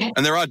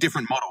 And there are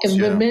different models.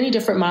 And many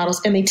different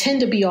models, and they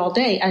tend to be all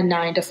day, a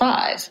 9 to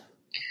 5.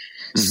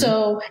 Mm-hmm.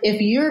 So if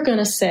you're going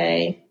to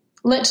say,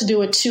 let's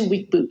do a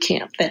 2-week boot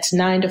camp that's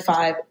 9 to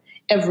 5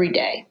 every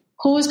day,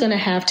 who is going to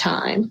have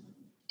time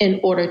in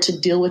order to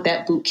deal with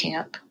that boot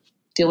camp,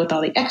 deal with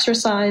all the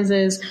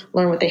exercises,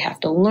 learn what they have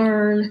to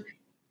learn,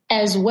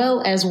 as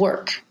well as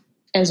work,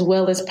 as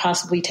well as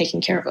possibly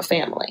taking care of a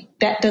family?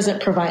 That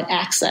doesn't provide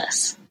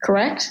access,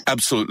 correct?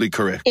 Absolutely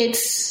correct.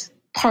 It's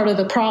part of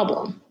the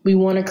problem. We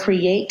want to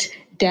create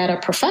data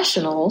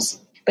professionals,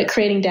 but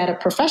creating data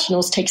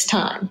professionals takes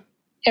time.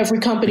 Every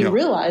company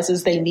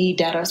realizes they need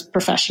data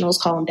professionals,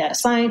 call them data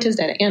scientists,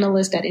 data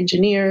analysts, data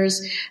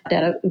engineers,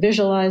 data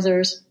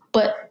visualizers,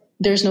 but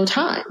there's no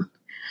time.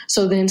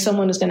 So then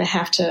someone is going to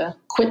have to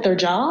quit their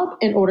job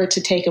in order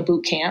to take a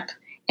boot camp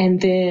and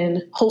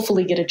then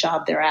hopefully get a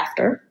job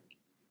thereafter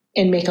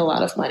and make a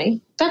lot of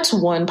money. That's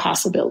one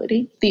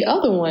possibility. The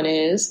other one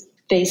is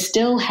they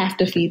still have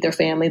to feed their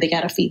family. They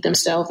got to feed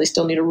themselves. They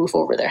still need a roof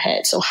over their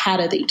head. So how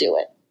do they do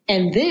it?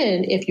 And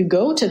then if you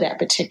go to that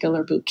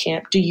particular boot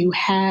camp, do you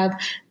have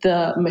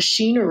the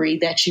machinery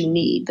that you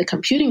need, the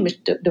computing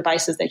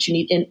devices that you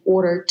need in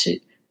order to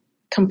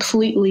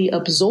completely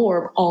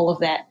absorb all of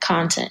that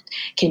content?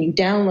 Can you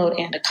download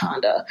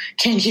Anaconda?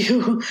 Can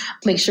you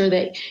make sure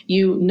that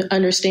you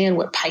understand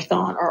what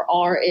Python or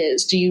R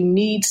is? Do you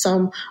need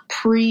some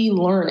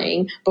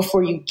pre-learning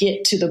before you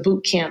get to the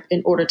boot camp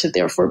in order to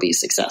therefore be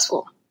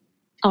successful?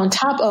 On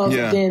top of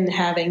then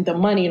having the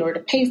money in order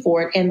to pay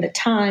for it and the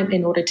time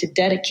in order to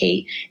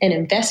dedicate and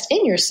invest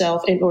in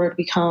yourself in order to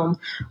become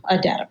a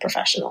data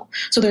professional.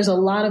 So there's a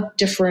lot of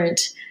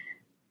different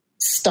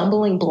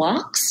stumbling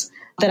blocks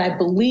that I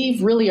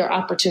believe really are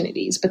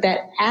opportunities, but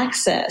that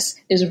access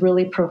is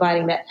really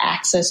providing that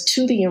access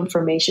to the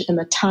information and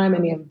the time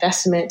and the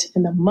investment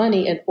and the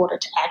money in order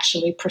to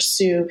actually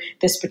pursue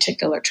this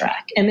particular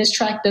track. And this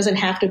track doesn't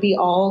have to be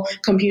all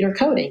computer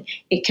coding.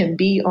 It can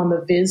be on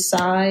the viz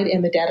side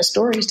and the data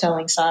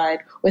storytelling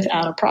side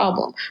without a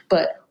problem.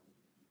 But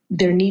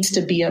there needs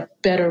to be a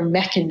better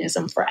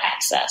mechanism for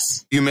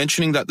access. You're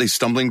mentioning that these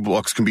stumbling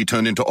blocks can be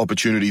turned into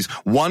opportunities.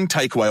 One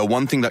takeaway or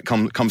one thing that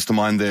comes to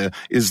mind there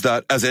is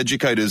that as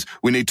educators,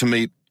 we need to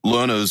meet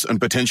learners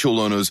and potential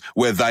learners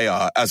where they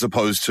are as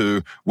opposed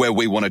to where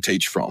we want to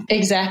teach from.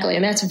 Exactly.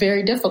 And that's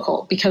very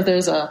difficult because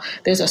there's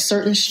a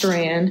certain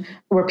strand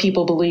where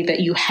people believe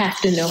that you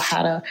have to know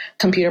how to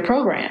computer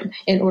program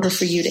in order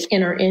for you to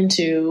enter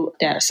into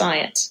data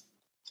science.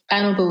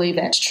 I don't believe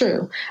that's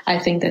true. I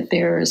think that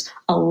there's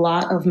a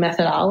lot of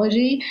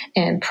methodology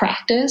and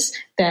practice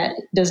that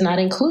does not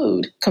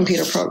include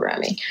computer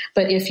programming.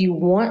 But if you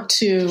want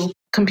to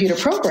computer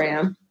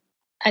program,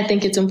 I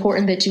think it's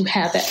important that you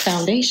have that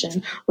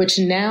foundation, which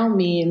now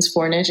means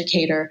for an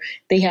educator,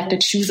 they have to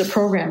choose a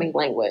programming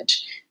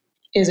language.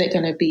 Is it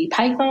going to be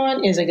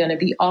Python? Is it going to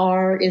be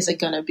R? Is it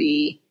going to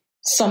be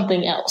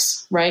something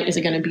else, right? Is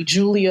it going to be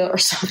Julia or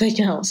something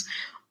else?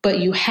 But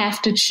you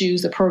have to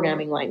choose the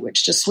programming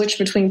language. To switch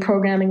between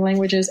programming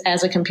languages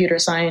as a computer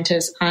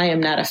scientist, I am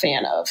not a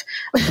fan of.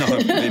 No,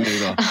 me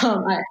neither.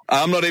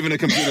 I'm not even a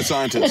computer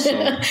scientist.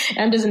 So.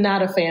 I'm just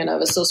not a fan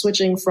of it. So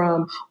switching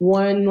from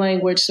one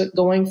language,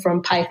 going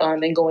from Python,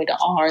 then going to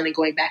R, and then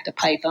going back to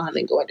Python,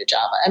 then going to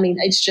Java. I mean,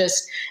 it's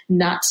just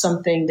not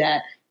something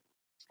that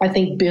I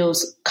think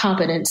builds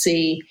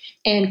competency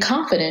and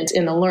confidence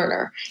in the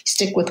learner.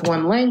 Stick with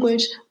one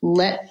language,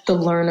 let the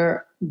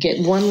learner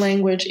get one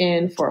language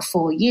in for a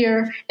full year,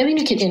 and then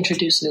you can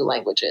introduce new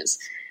languages.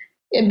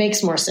 It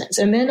makes more sense.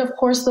 And then, of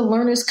course, the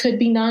learners could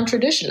be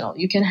non-traditional.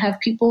 You can have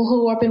people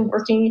who have been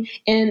working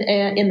in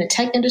the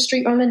tech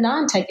industry or in the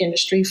non-tech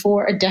industry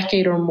for a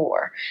decade or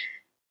more.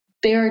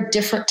 There are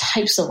different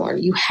types of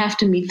learning. You have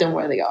to meet them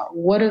where they are.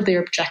 What are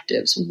their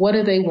objectives? What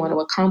do they want to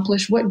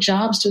accomplish? What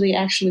jobs do they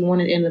actually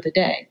want at the end of the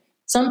day?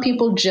 Some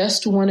people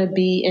just want to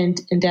be in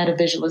data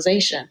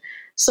visualization.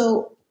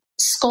 So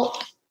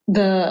sculpt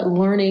the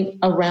learning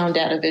around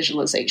data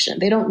visualization.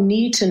 They don't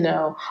need to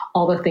know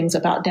all the things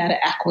about data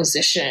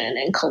acquisition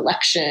and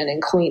collection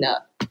and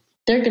cleanup.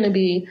 They're going to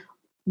be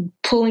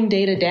pulling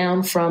data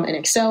down from an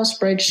Excel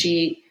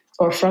spreadsheet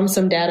or from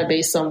some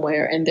database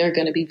somewhere, and they're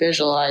going to be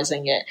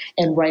visualizing it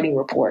and writing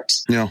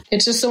reports. Yeah.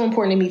 It's just so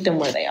important to meet them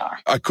where they are.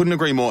 I couldn't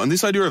agree more. And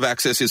this idea of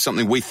access is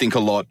something we think a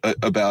lot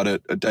about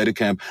at Data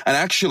Camp. And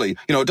actually,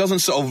 it doesn't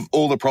solve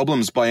all the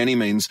problems by any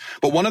means.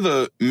 But one of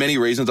the many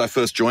reasons I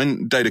first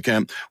joined Data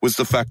Camp was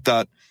the fact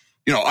that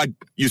I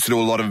used to do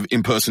a lot of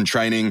in-person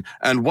training.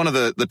 And one of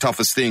the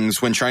toughest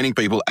things when training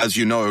people, as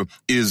you know,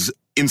 is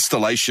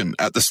installation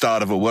at the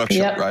start of a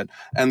workshop, right?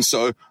 And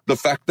so the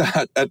fact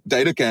that at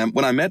Data Camp,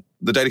 when I met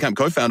the Data Camp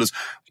co-founders,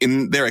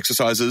 in their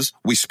exercises,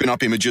 we spin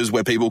up images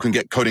where people can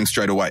get coding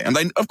straight away. And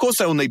of course,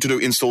 they will need to do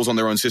installs on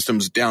their own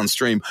systems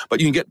downstream, but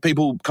you can get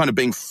people kind of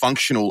being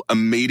functional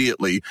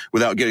immediately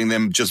without getting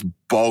them just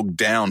bogged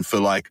down for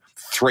like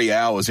 3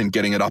 hours in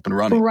getting it up and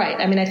running. Right.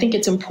 I mean, I think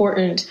it's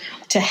important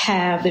to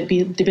have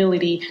the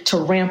ability to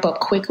ramp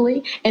up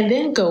quickly and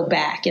then go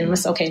back and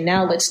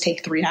now let's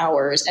take 3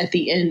 hours at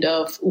the end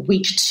of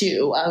week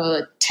 2 of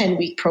a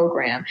 10-week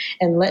program.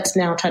 And let's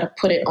now try to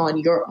put it on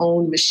your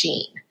own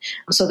machine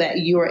so that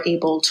you're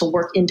able to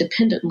work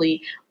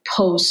independently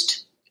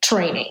post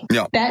training.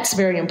 Yeah. That's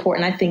very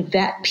important. I think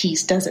that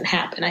piece doesn't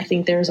happen. I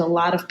think there's a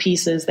lot of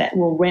pieces that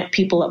will ramp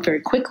people up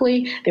very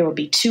quickly. There will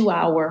be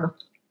 2-hour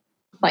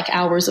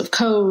hours of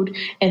code,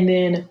 and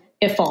then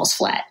it falls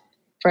flat,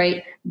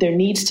 right? There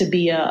needs to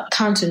be a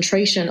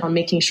concentration on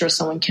making sure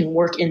someone can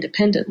work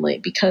independently,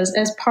 because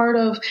as part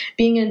of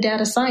being in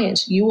data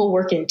science, you will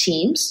work in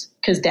teams,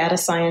 because data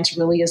science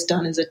really is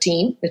done as a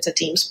team. It's a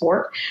team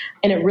sport,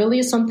 and it really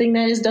is something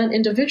that is done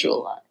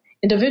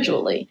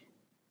individually.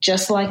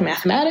 Just like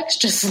mathematics,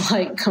 just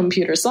like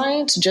computer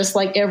science, just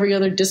like every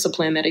other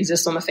discipline that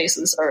exists on the face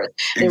of this earth.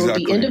 There will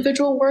be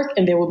individual work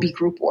and there will be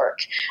group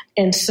work.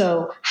 And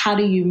so how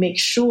do you make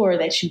sure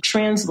that you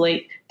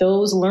translate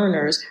those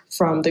learners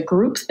from the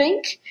group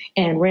think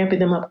and ramping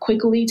them up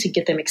quickly to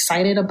get them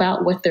excited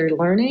about what they're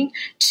learning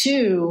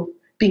to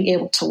being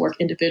able to work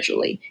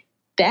individually.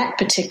 That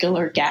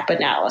particular gap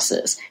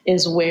analysis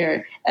is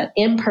where an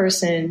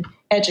in-person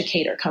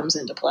educator comes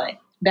into play.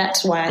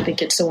 That's why I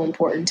think it's so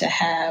important to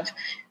have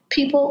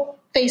people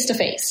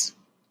face-to-face,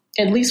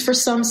 at least for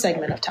some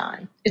segment of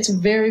time. It's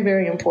very,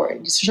 very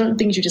important. There's certain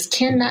things you just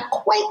cannot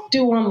quite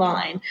do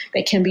online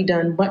that can be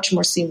done much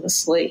more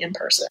seamlessly in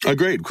person.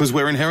 Agreed, because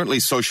we're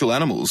inherently social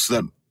animals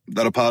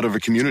that are part of a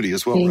community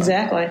as well.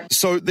 Exactly. Right?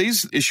 So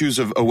these issues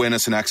of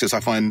awareness and access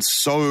I find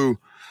so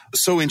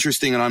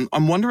interesting, and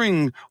I'm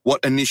wondering what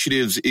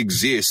initiatives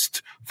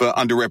exist for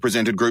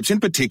underrepresented groups,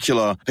 in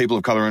particular people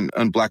of color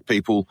and Black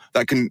people,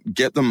 that can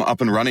get them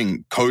up and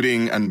running,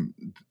 coding and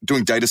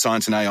doing data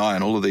science and AI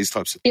and all of these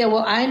types of things. Yeah,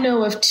 well, I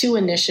know of 2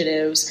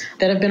 initiatives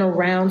that have been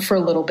around for a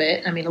little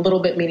bit. I mean, a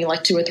little bit meaning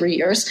like 2 or 3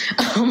 years,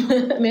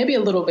 maybe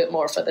a little bit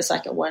more for the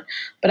second one.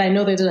 But I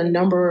know there's a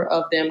number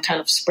of them kind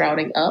of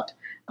sprouting up.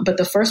 But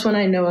the first one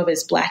I know of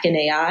is Black in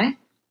AI.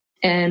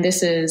 And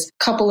this is a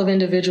couple of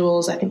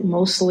individuals, I think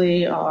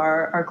mostly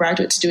are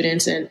graduate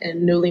students and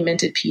newly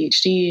minted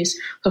PhDs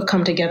who have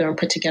come together and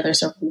put together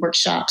several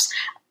workshops.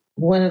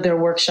 One of their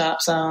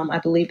workshops, I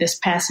believe this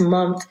past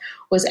month,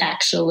 was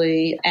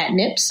actually at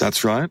NIPS.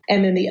 That's right.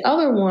 And then the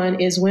other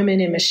one is Women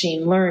in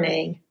Machine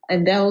Learning.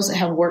 And those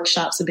have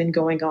workshops have been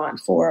going on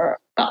for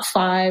about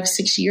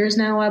 5-6 years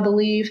now, I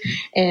believe.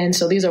 And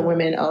so these are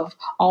women of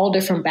all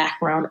different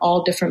background,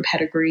 all different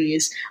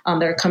pedigrees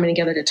that are coming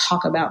together to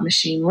talk about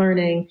machine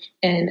learning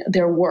and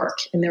their work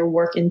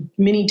in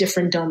many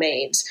different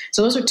domains.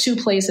 So those are 2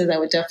 places I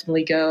would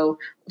definitely go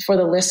for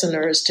the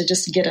listeners to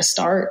just get a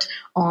start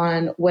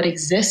on what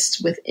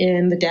exists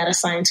within the data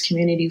science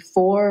community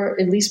for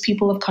at least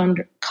people of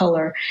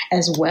color,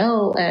 as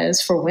well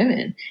as for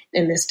women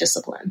in this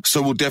discipline.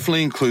 So we'll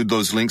definitely include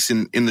those links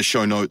in the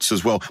show notes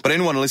as well. But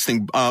anyone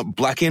listening,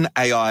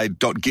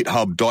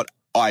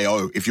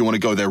 blackinai.github.io if you want to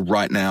go there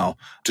right now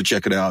to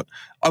check it out.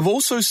 I've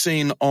also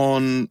seen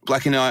on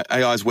Black in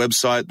AI's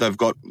website,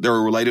 there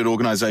are related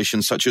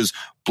organizations such as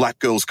Black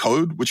Girls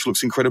Code, which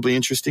looks incredibly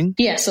interesting.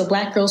 Yeah, so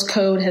Black Girls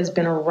Code has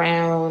been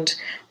around,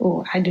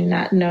 I do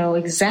not know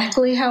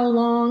exactly how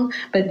long,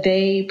 but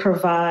they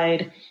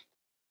provide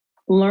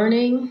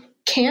learning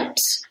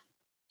camps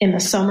in the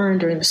summer and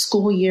during the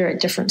school year at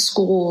different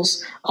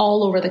schools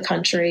all over the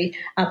country.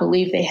 I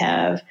believe they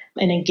have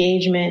an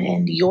engagement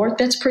in New York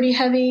that's pretty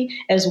heavy,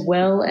 as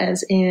well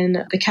as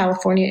in the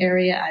California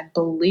area. I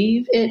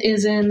believe it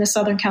is in the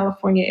Southern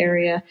California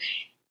area.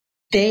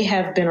 They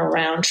have been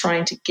around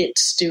trying to get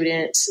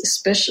students,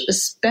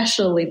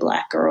 especially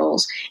Black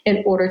girls,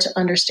 in order to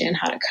understand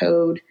how to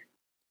code.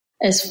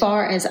 As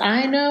far as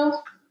I know,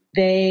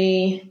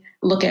 they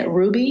look at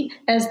Ruby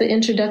as the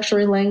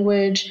introductory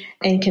language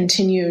and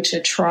continue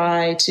to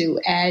try to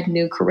add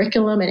new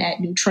curriculum and add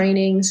new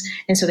trainings.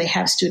 And so they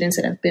have students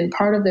that have been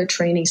part of their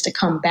trainings to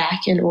come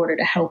back in order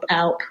to help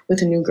out with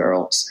the new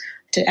girls,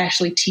 to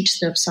actually teach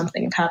them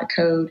something of how to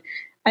code.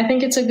 I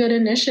think it's a good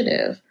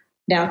initiative.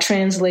 Now,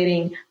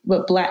 translating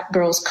what Black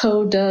Girls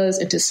Code does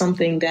into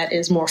something that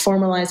is more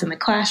formalized in the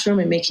classroom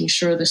and making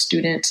sure the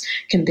students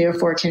can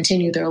therefore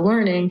continue their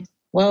learning,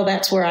 well,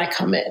 that's where I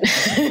come in.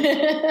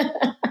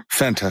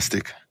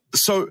 Fantastic.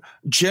 So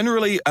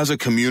generally, as a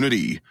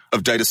community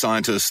of data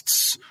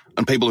scientists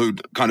and people who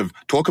kind of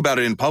talk about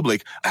it in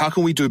public, how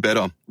can we do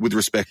better with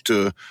respect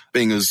to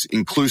being as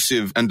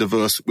inclusive and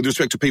diverse with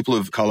respect to people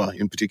of color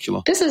in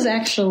particular? This is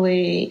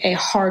actually a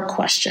hard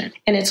question.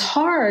 And it's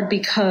hard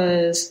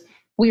because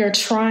we are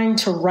trying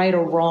to right a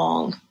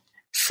wrong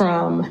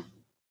from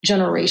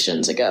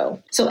generations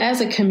ago. So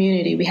as a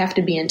community, we have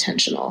to be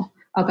intentional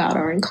about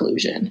our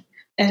inclusion.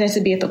 It has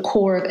to be at the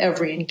core of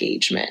every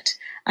engagement.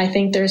 I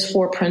think there's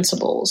 4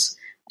 principles.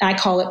 I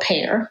call it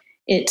PAIR.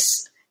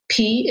 It's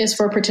P is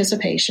for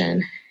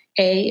participation,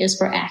 A is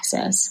for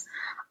access,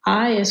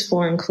 I is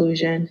for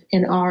inclusion,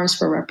 and R is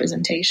for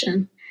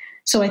representation.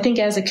 So I think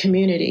as a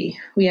community,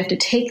 we have to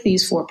take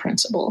these 4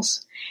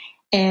 principles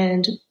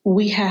and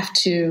we have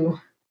to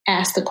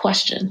ask the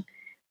question,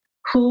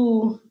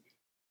 who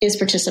is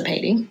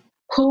participating?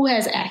 Who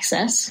has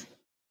access?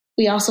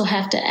 We also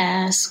have to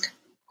ask,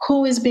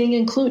 who is being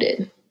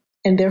included?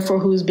 And therefore,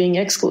 who's being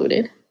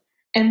excluded?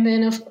 And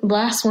then the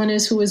last one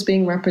is who is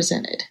being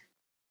represented,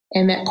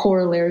 and that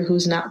corollary,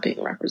 who's not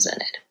being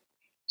represented.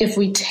 If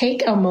we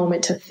take a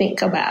moment to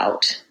think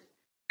about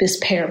this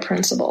PAIR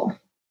principle,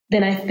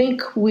 then I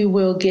think we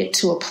will get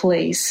to a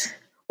place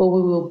where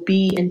we will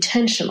be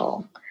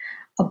intentional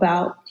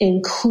about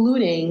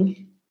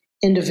including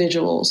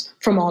individuals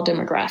from all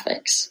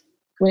demographics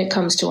when it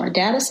comes to our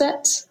data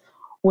sets,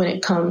 when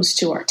it comes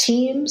to our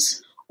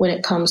teams, when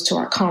it comes to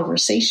our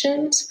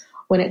conversations,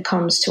 when it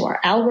comes to our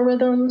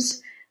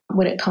algorithms,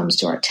 when it comes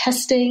to our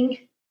testing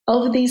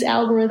of these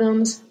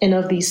algorithms and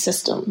of these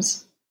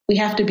systems. We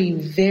have to be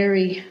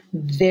very,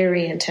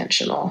 very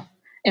intentional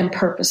and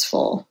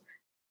purposeful.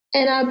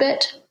 And I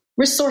bet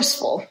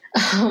resourceful,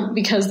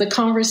 because the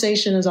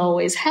conversation is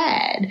always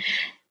had.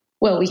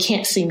 well, we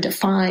can't seem to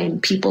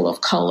find people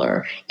of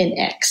color in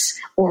X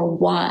or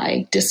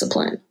Y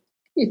discipline.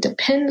 It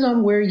depends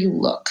on where you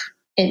look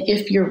and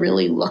if you're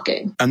really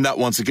looking. And that,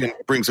 once again,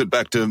 brings it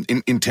back to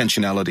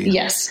intentionality.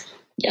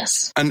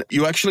 Yes. And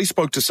you actually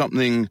spoke to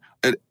something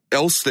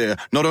else there,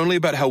 not only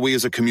about how we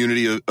as a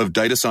community of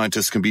data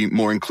scientists can be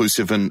more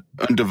inclusive and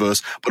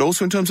diverse, but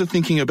also in terms of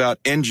thinking about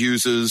end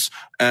users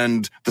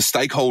and the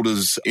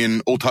stakeholders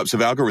in all types of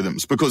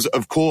algorithms. Because,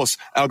 of course,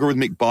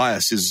 algorithmic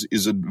bias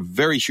is a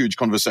very huge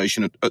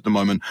conversation at the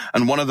moment.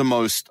 And one of the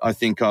most, I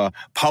think,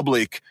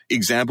 public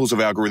examples of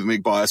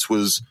algorithmic bias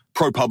was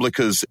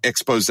ProPublica's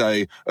expose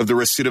of the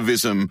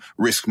recidivism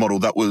risk model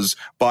that was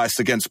biased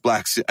against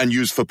blacks and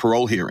used for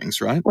parole hearings,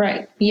 right?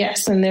 Right.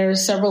 Yes. And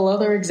there's several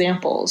other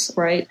examples,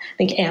 right? I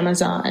think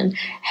Amazon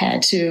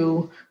had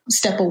to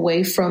step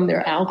away from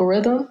their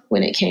algorithm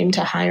when it came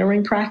to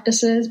hiring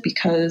practices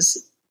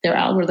because their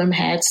algorithm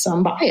had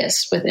some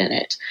bias within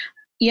it.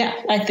 Yeah,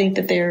 I think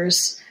that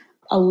there's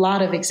a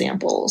lot of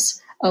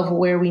examples of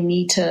where we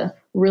need to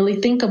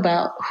really think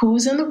about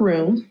who's in the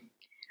room,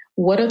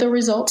 what are the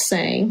results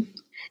saying,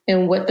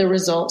 and what the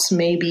results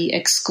may be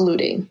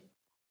excluding,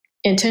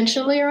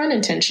 intentionally or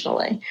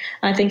unintentionally.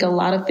 I think a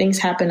lot of things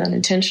happen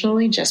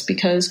unintentionally just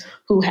because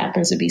who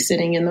happens to be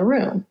sitting in the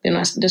room. They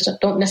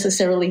don't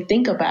necessarily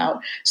think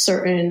about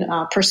certain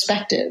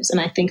perspectives.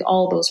 And I think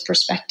all those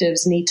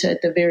perspectives need to,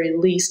 at the very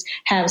least,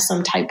 have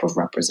some type of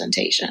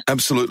representation.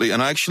 Absolutely.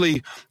 And I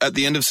actually, at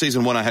the end of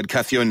season 1, I had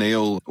Kathy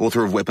O'Neill,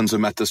 author of Weapons of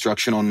Math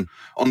Destruction,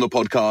 on the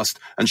podcast.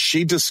 And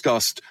she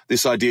discussed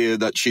this idea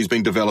that she's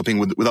been developing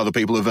with other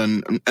people of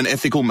an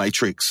ethical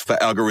matrix for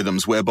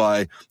algorithms,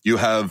 whereby you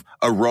have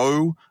a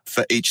row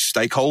for each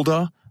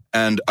stakeholder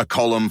and a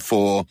column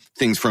for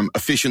things from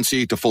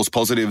efficiency to false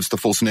positives to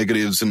false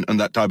negatives and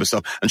that type of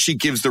stuff. And she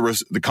gives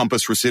the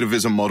Compass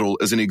recidivism model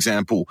as an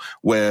example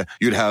where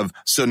you'd have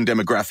certain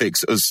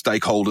demographics as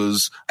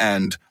stakeholders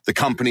and the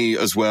company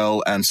as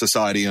well and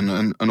society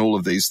and all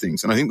of these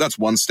things. And I think that's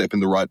one step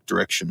in the right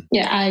direction.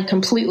 Yeah, I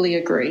completely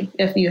agree.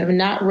 If you have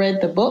not read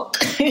the book,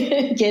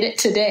 get it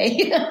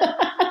today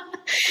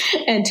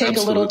and take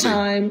a little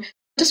time.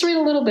 Just read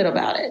a little bit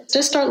about it.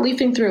 Just start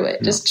leafing through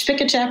it. Just pick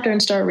a chapter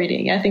and start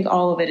reading. I think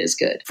all of it is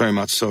good. Very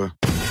much so.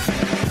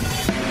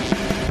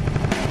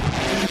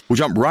 We'll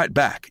jump right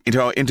back into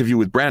our interview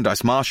with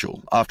Brandeis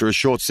Marshall after a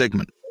short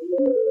segment.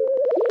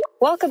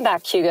 Welcome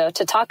back, Hugo,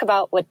 to talk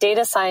about what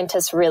data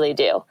scientists really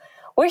do.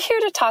 We're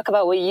here to talk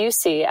about what you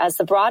see as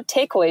the broad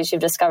takeaways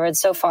you've discovered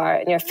so far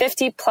in your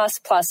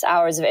 50+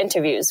 hours of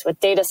interviews with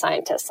data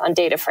scientists on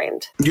Data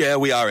Framed. Yeah,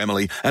 we are,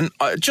 Emily. And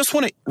I just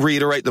want to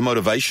reiterate the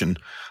motivation.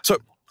 So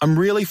I'm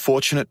really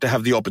fortunate to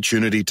have the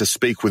opportunity to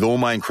speak with all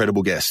my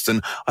incredible guests,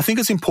 and I think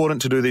it's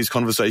important to do these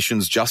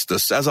conversations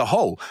justice as a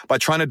whole by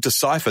trying to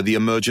decipher the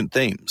emergent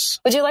themes.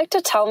 Would you like to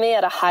tell me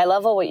at a high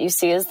level what you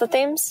see as the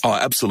themes? Oh,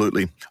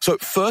 absolutely. So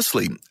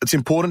firstly, it's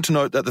important to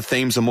note that the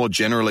themes are more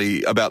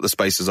generally about the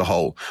space as a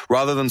whole,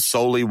 rather than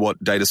solely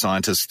what data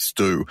scientists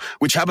do,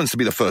 which happens to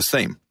be the first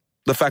theme.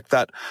 The fact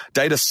that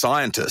data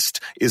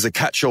scientist is a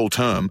catch-all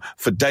term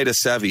for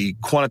data-savvy,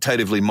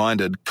 quantitatively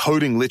minded,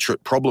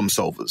 coding-literate problem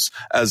solvers,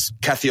 as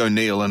Kathy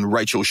O'Neill and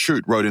Rachel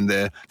Shute wrote in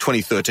their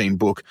 2013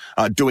 book,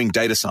 Doing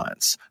Data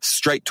Science,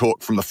 straight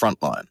talk from the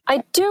front line.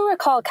 I do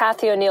recall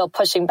Kathy O'Neill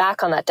pushing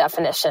back on that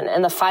definition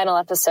in the final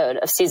episode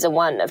of Season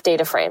 1 of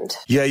Data Framed.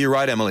 Yeah, you're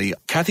right, Emily.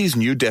 Kathy's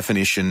new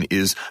definition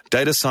is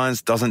data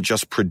science doesn't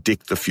just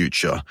predict the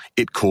future,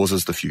 it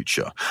causes the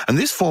future. And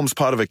this forms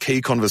part of a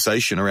key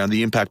conversation around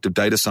the impact of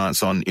data science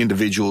on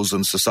individuals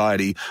and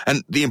society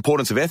and the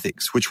importance of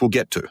ethics, which we'll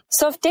get to.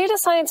 So if data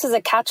science is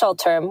a catch-all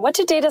term, what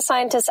do data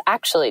scientists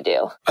actually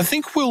do? I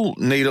think we'll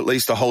need at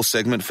least a whole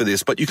segment for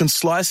this, but you can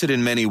slice it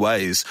in many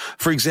ways.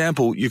 For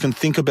example, you can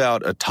think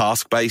about a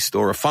task-based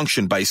or a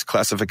function-based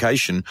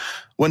classification.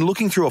 When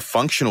looking through a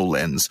functional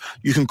lens,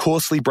 you can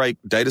coarsely break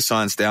data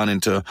science down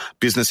into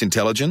business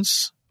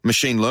intelligence,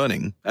 machine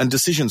learning, and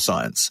decision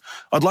science.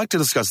 I'd like to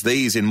discuss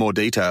these in more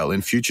detail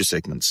in future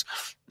segments.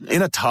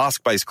 In a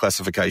task-based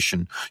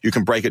classification, you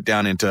can break it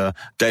down into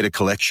data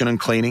collection and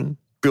cleaning,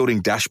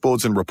 building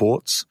dashboards and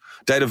reports,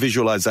 data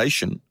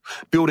visualization,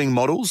 building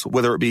models,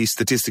 whether it be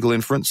statistical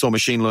inference or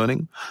machine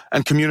learning,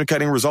 and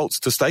communicating results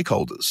to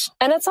stakeholders.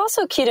 And it's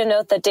also key to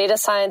note that data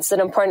science is an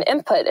important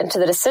input into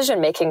the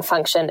decision-making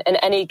function in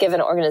any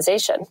given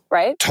organization,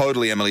 right?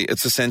 Totally, Emily.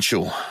 It's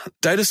essential.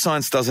 Data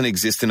science doesn't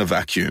exist in a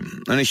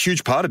vacuum, and a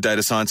huge part of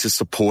data science is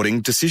supporting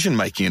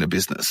decision-making in a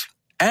business.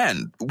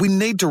 And we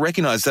need to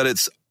recognize that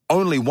it's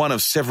only one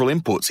of several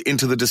inputs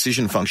into the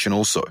decision function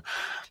also.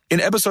 In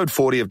episode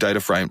 40 of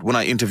Data Framed, when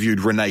I interviewed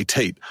Renee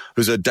Teat,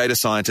 who's a data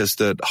scientist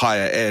at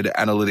higher ed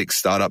analytics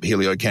startup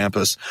Helio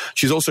Campus,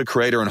 she's also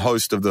creator and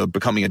host of the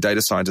Becoming a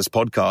Data Scientist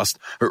podcast.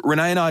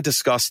 Renee and I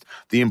discussed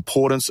the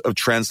importance of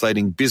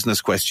translating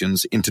business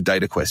questions into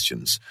data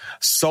questions,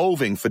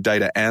 solving for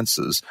data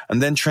answers,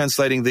 and then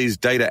translating these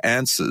data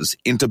answers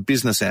into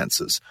business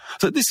answers.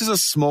 So this is a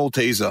small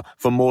teaser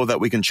for more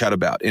that we can chat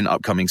about in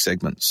upcoming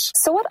segments.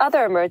 So what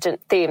other emergent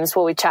themes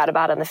will we chat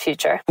about in the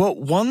future? Well,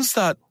 ones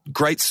that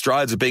great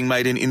strides are being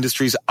made in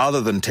industries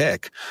other than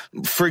tech.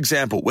 For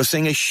example, we're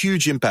seeing a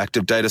huge impact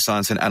of data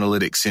science and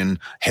analytics in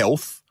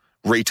health,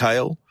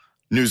 retail,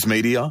 news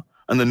media,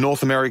 and the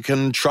North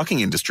American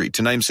trucking industry,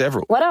 to name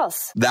several. What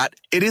else? That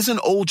it isn't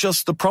all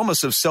just the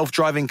promise of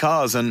self-driving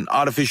cars and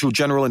artificial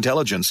general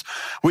intelligence,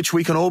 which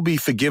we can all be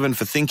forgiven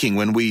for thinking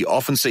when we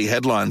often see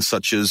headlines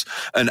such as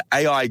an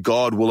AI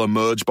god will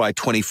emerge by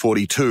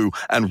 2042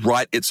 and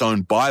write its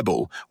own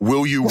Bible.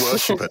 Will you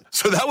worship it?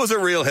 So that was a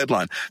real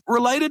headline.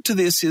 Related to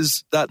this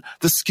is that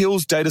the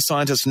skills data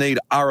scientists need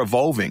are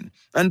evolving,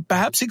 and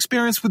perhaps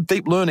experience with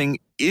deep learning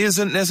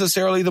isn't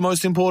necessarily the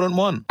most important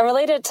one. And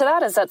related to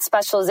that is that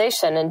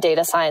specialization in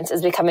data science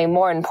is becoming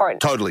more important.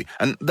 Totally.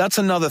 And that's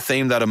another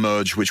theme that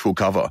emerged, which we'll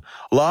cover.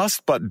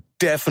 Last, but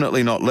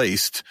definitely not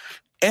least,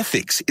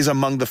 ethics is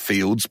among the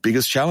field's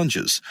biggest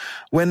challenges.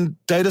 When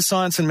data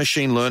science and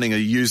machine learning are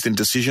used in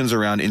decisions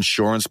around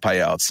insurance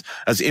payouts,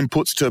 as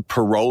inputs to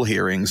parole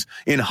hearings,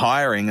 in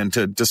hiring, and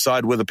to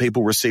decide whether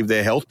people receive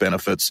their health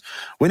benefits,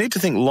 we need to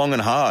think long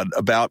and hard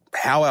about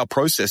how our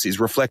processes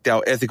reflect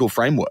our ethical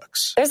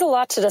frameworks. There's a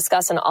lot to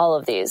discuss in all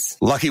of these.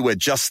 Lucky we're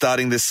just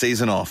starting this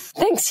season off.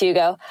 Thanks,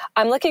 Hugo.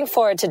 I'm looking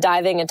forward to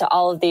diving into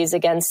all of these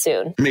again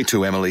soon. Me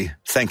too, Emily.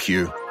 Thank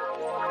you.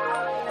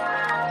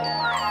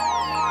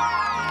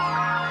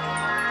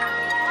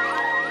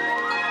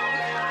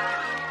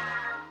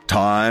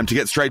 Time to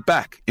get straight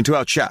back into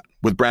our chat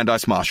with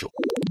Brandeis Marshall.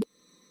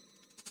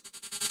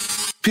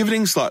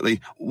 Pivoting slightly,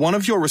 one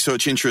of your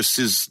research interests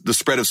is the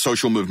spread of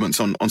social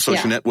movements on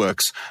social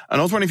networks. And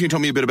I was wondering if you can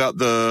tell me a bit about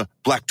the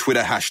Black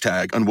Twitter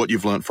hashtag and what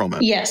you've learned from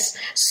it. Yes.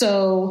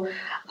 So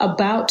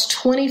about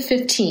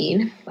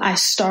 2015, I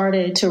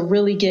started to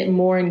really get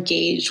more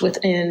engaged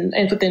within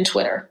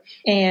Twitter.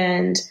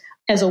 And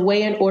as a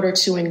way in order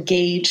to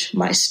engage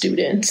my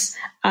students,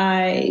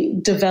 I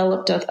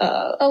developed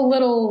a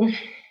little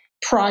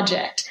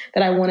project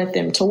that I wanted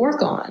them to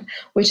work on,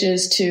 which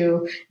is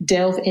to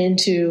delve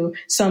into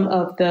some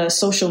of the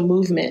social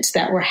movements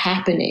that were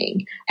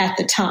happening at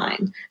the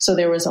time. So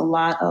there was a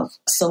lot of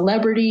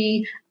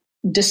celebrity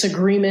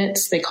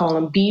disagreements, they call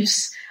them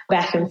beefs,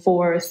 back and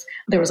forth.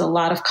 There was a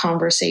lot of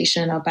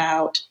conversation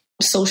about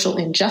social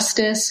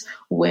injustice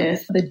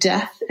with the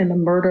death and the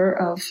murder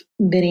of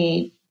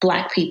many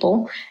Black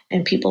people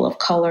and people of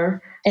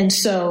color. And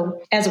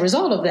so as a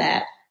result of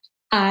that,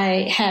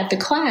 I had the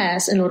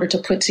class in order to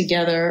put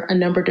together a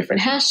number of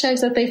different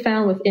hashtags that they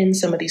found within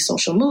some of these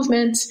social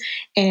movements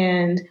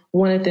and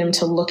wanted them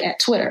to look at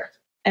Twitter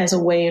as a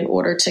way in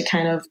order to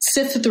kind of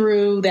sift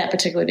through that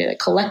particular data,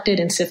 collected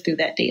and sift through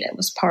that data. It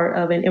was part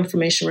of an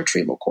information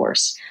retrieval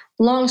course.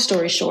 Long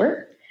story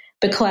short,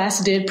 the class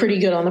did pretty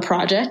good on the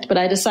project, but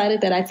I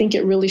decided that I think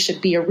it really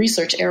should be a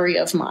research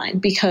area of mine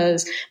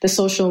because the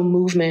social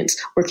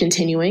movements were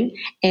continuing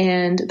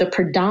and the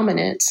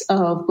predominance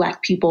of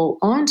Black people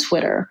on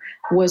Twitter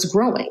was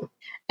growing.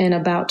 In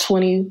about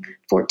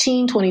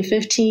 2014,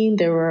 2015,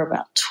 there were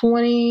about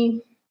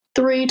 24%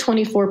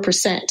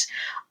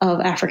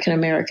 of African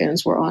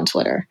Americans were on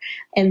Twitter.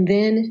 And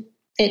then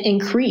it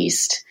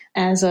increased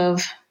as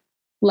of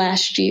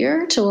last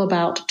year to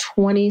about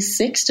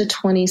 26 to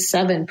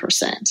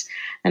 27%.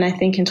 And I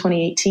think in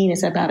 2018,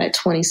 it's about at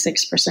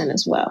 26%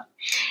 as well.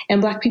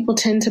 And Black people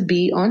tend to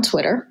be on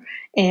Twitter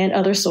and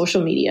other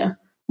social media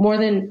more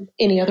than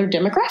any other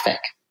demographic.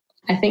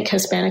 I think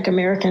Hispanic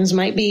Americans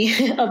might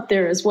be up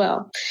there as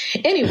well.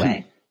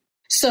 Anyway,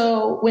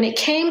 so when it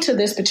came to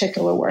this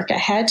particular work, I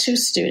had two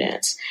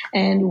students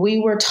and we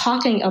were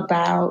talking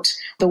about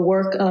the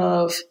work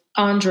of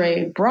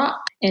Andre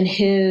Brock and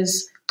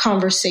his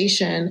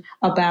conversation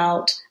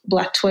about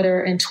Black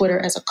Twitter and Twitter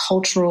as a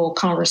cultural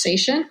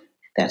conversation.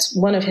 That's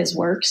one of his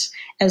works,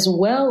 as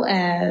well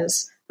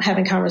as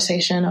having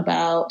conversation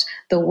about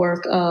the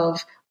work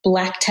of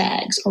Black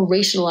tags or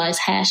racialized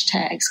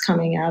hashtags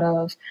coming out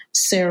of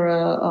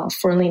Sarah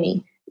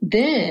Forlini.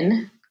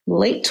 Then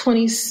late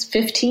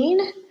 2015,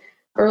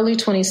 early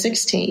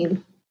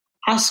 2016,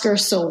 Oscar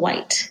So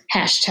White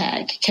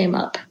hashtag came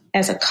up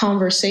as a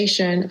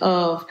conversation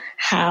of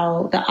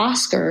how the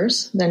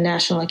Oscars, the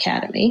National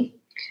Academy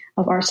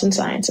of Arts and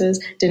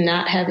Sciences, did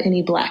not have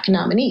any Black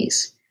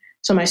nominees.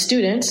 So my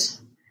students,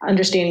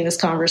 understanding this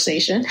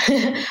conversation,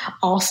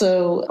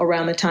 also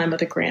around the time of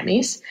the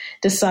Grammys,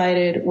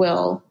 decided,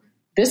 well,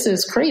 this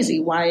is crazy.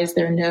 Why is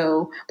there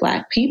no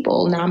Black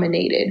people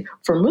nominated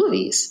for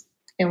movies?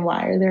 And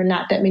why are there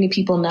not that many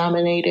people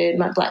nominated,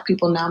 not Black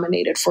people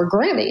nominated for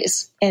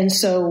Grammys? And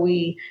so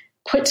we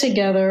put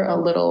together a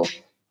little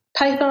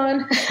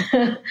Python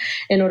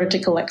in order to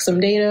collect some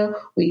data.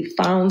 We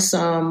found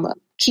some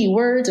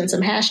keywords and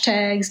some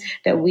hashtags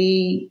that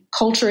we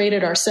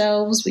culturated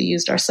ourselves, we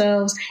used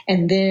ourselves,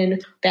 and then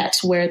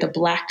that's where the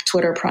Black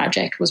Twitter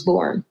Project was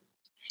born.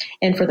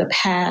 And for the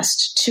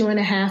past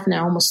 2.5,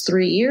 now almost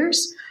 3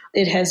 years,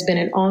 it has been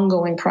an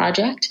ongoing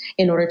project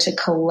in order to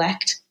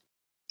collect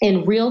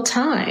in real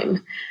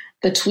time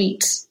the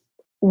tweets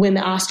when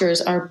the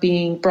Oscars are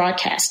being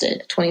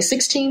broadcasted,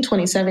 2016,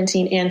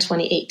 2017, and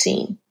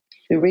 2018.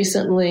 We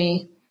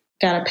recently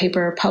got a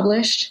paper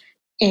published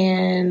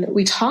And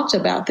we talked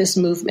about this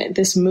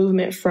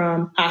movement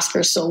from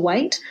Oscars So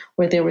White,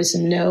 where there was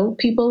no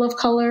people of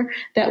color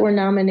that were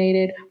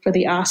nominated for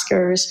the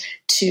Oscars,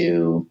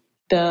 to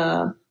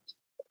the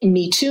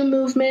Me Too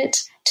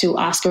movement, to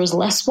Oscars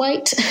Less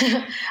White,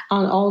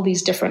 on all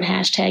these different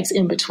hashtags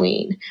in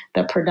between,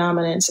 the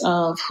predominance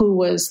of who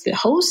was the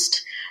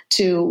host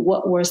to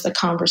what was the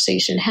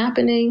conversation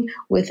happening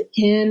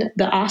within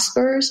the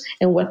Oscars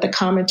and what the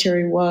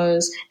commentary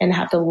was and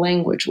how the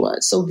language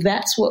was. So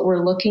that's what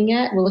we're looking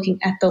at. We're looking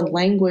at the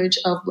language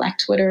of Black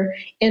Twitter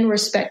in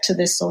respect to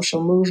this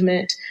social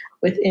movement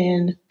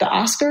within the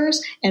Oscars,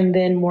 and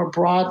then more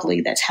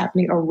broadly that's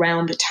happening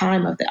around the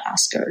time of the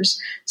Oscars.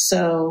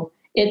 So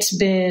it's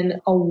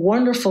been a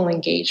wonderful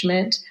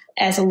engagement.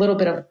 As a little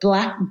bit of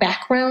Black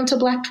background to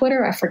Black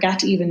Twitter, I forgot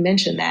to even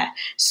mention that.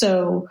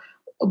 So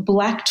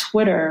Black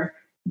Twitter,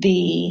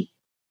 the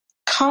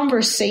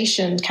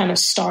conversation kind of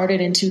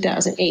started in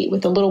 2008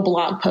 with a little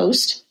blog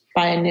post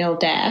by Anil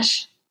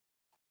Dash.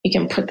 You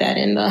can put that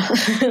in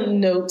the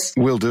notes.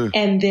 Will do.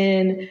 And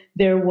then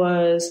there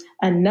was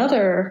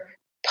another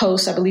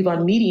post, I believe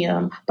on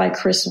Medium, by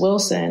Chris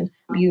Wilson.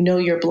 You Know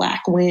You're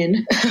Black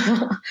When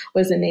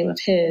was the name of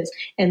his.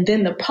 And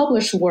then the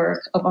published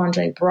work of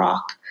Andre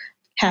Brock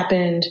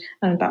happened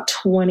in about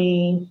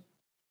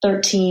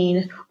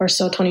 2013 or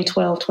so,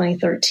 2012,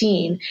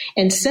 2013.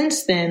 And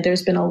since then,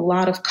 there's been a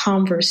lot of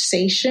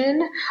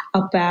conversation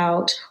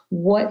about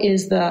what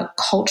is the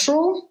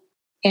cultural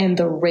and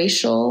the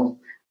racial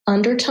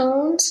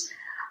undertones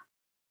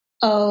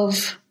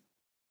of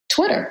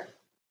Twitter.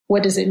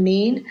 What does it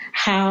mean?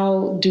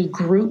 How do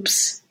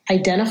groups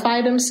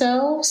identify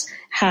themselves?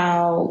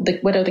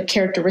 What are the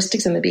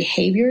characteristics and the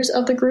behaviors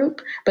of the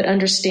group? But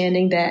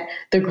understanding that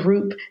the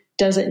group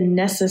doesn't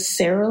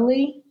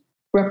necessarily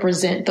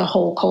represent the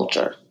whole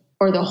culture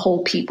or the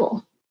whole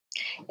people.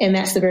 And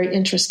that's the very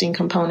interesting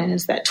component,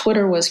 is that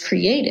Twitter was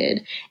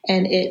created,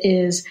 and it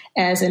is,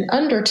 as an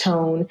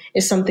undertone,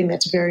 is something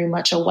that's very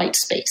much a white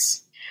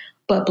space.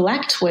 But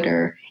Black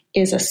Twitter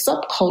is a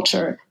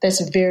subculture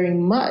that's very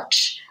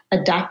much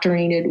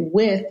indoctrinated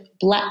with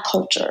Black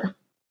culture,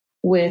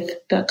 with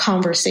the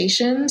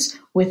conversations,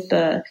 with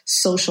the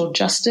social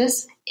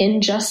justice,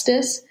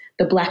 injustice,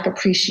 the Black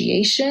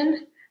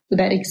appreciation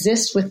that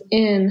exists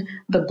within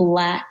the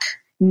Black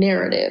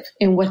narrative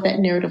and what that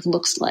narrative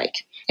looks like,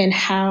 and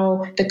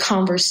how the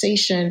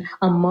conversation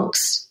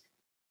amongst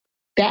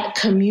that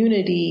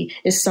community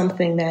is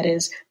something that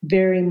is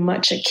very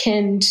much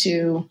akin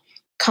to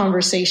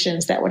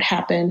conversations that would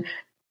happen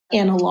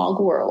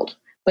analog world,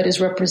 but is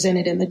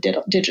represented in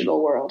the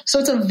digital world. So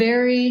it's a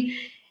very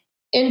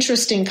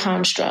interesting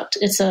construct.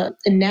 It's a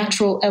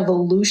natural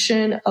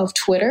evolution of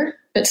Twitter,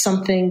 but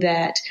something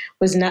that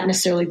was not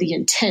necessarily the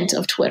intent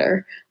of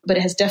Twitter, but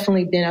it has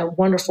definitely been a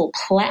wonderful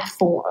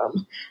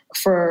platform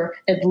for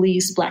at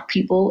least Black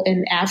people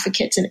and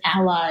advocates and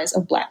allies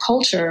of Black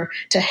culture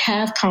to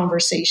have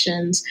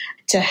conversations,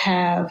 to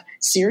have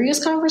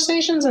serious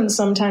conversations and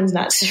sometimes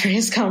not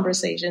serious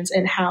conversations,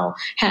 and how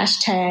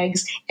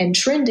hashtags and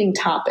trending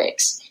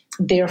topics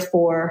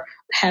therefore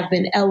have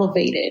been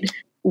elevated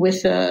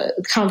with the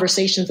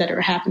conversations that are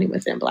happening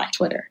within Black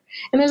Twitter.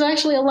 And there's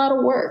actually a lot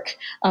of work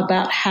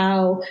about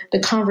how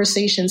the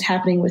conversations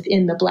happening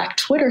within the Black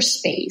Twitter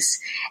space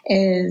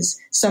is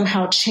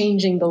somehow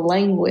changing the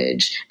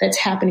language that's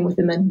happening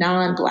within the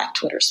non-Black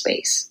Twitter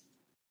space.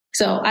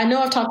 So I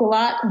know I've talked a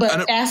lot,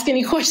 but ask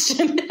any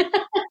question.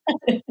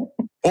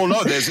 Oh,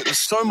 no, there's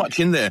so much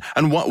in there.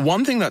 And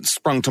one thing that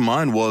sprung to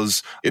mind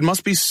was it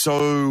must be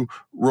so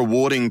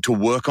rewarding to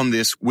work on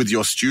this with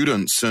your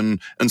students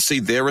and see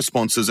their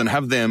responses and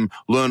have them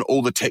learn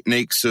all the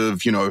techniques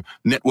of,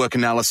 network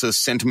analysis,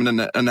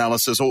 sentiment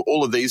analysis,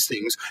 all of these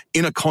things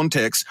in a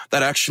context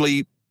that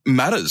actually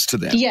matters to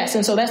them. Yes.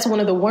 And so that's one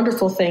of the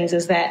wonderful things,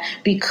 is that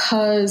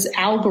because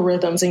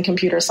algorithms in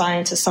computer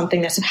science is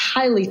something that's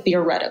highly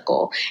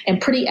theoretical and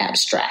pretty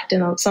abstract,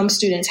 and some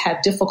students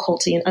have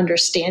difficulty in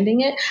understanding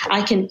it,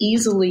 I can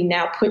easily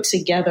now put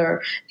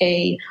together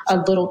a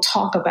little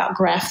talk about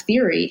graph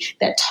theory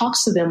that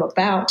talks to them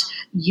about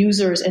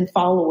users and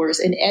followers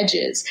and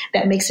edges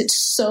that makes it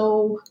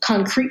so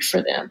concrete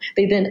for them.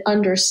 They then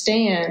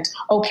understand,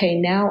 okay,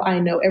 now I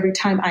know every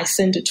time I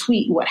send a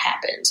tweet what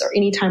happens, or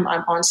anytime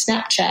I'm on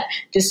Snapchat,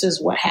 this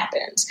is what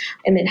happens.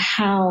 And then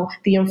how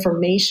the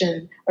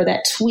information or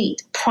that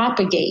tweet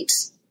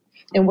propagates.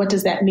 And what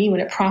does that mean when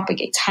it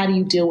propagates? How do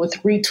you deal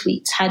with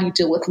retweets? How do you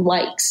deal with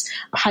likes?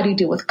 How do you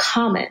deal with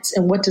comments?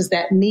 And what does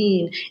that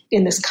mean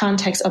in this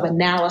context of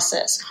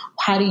analysis?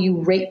 How do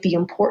you rate the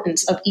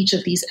importance of each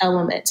of these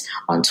elements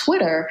on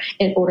Twitter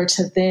in order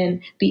to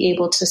then be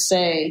able to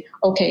say,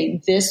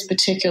 okay, this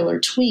particular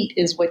tweet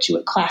is what you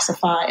would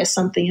classify as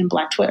something in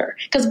Black Twitter?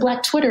 Because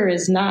Black Twitter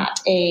is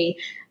a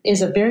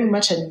very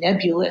much a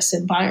nebulous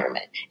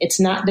environment.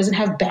 Doesn't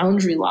have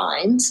boundary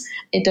lines.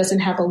 It doesn't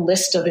have a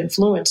list of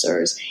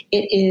influencers.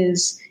 It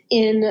is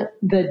in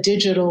the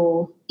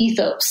digital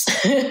ethos.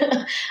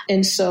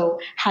 And so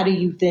how do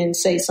you then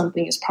say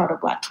something is part of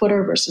Black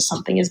Twitter versus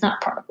something is not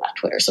part of Black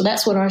Twitter? So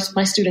that's what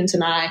my students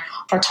and I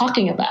are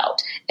talking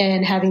about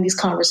and having these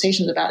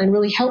conversations about, and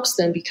really helps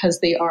them because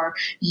they are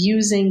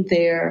using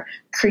their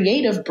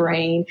creative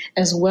brain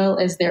as well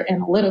as their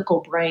analytical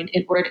brain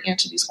in order to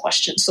answer these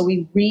questions. So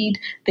we read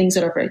things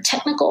that are very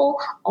technical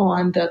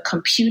on the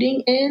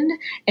computing end,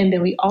 and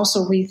then we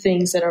also read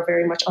things that are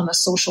very much on the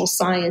social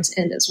science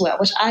end as well,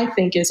 which I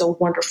think is a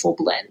wonderful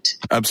blend.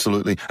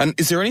 Absolutely. And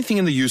is there anything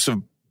in the use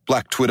of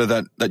Black Twitter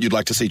that you'd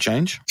like to see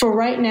change? For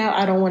right now,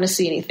 I don't want to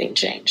see anything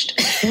changed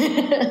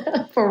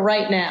for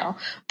right now.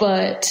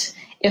 But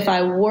if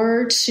I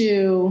were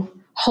to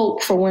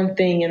hope for one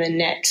thing in the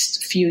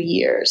next few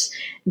years,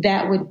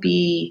 that would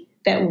be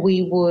that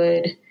we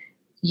would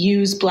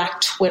use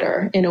Black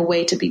Twitter in a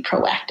way to be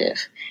proactive.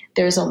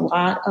 There's a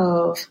lot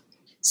of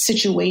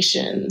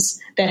situations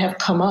that have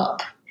come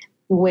up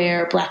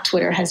where Black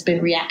Twitter has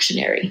been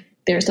reactionary.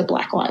 There's the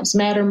Black Lives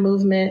Matter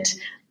movement,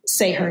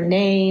 Say Her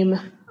Name,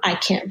 I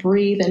Can't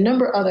Breathe, a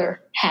number of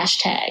other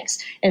hashtags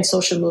and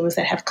social movements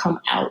that have come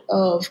out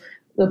of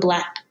the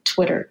Black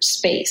Twitter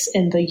space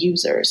and the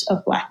users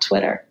of Black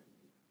Twitter.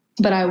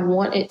 But I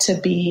want it to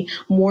be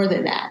more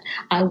than that.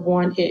 I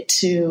want it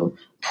to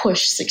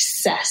push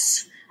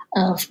success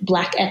of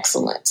Black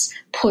excellence,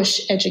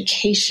 push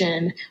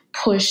education,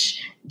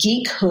 push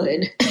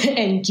geekhood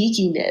and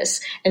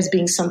geekiness as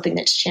being something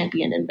that's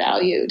championed and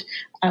valued.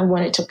 I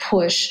want it to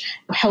push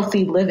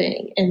healthy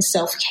living and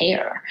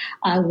self-care.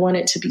 I want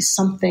it to be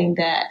something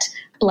that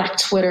Black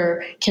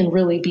Twitter can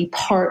really be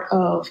part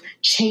of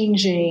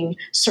changing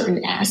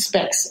certain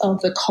aspects of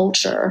the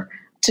culture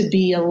to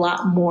be a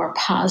lot more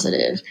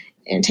positive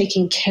and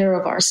taking care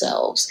of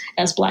ourselves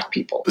as Black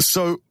people.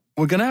 So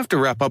we're going to have to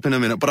wrap up in a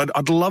minute, but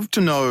I'd love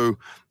to know,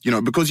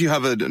 because you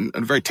have a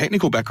very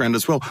technical background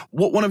as well,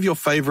 what one of your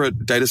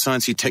favorite data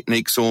science-y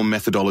techniques or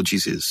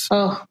methodologies is.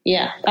 Oh,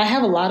 yeah. I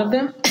have a lot of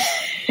them.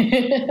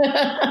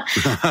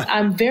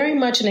 I'm very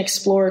much an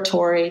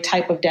exploratory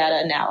type of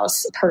data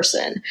analysis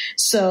person.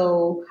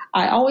 So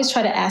I always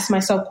try to ask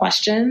myself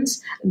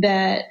questions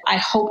that I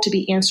hope to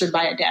be answered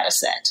by a data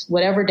set,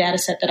 whatever data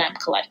set that I'm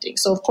collecting.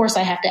 So of course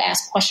I have to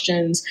ask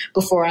questions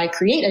before I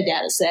create a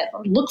data set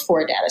or look for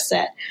a data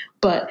set.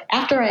 But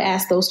after I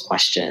ask those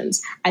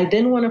questions, I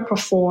then want to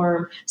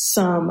perform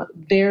some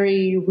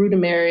very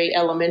rudimentary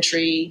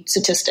elementary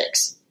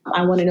statistics.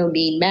 I want to know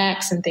mean,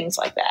 max, and things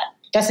like that.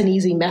 That's an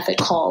easy method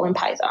call in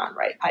Python,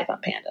 right? Python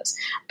pandas.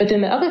 But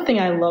then the other thing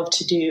I love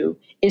to do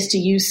is to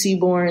use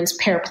Seaborn's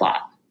pair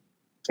plot.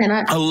 And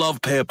I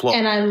love pair plot.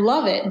 And I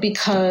love it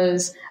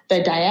because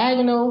the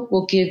diagonal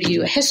will give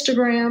you a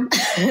histogram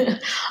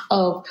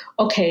of,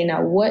 okay,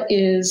 now what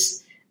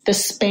is the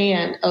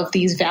span of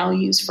these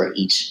values for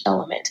each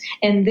element?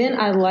 And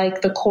then I like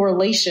the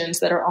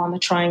correlations that are on the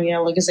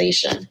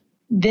triangulation.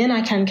 Then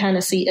I can kind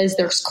of see, is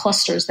there's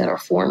clusters that are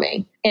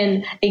forming?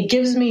 And it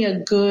gives me a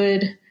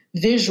good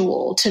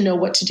visual to know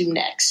what to do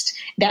next.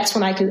 That's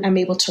when I'm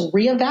able to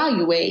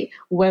reevaluate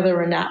whether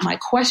or not my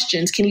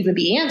questions can even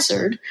be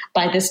answered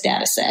by this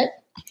data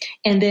set.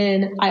 And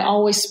then I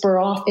always spur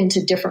off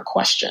into different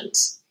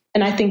questions.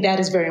 And I think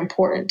that is very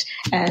important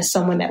as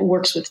someone that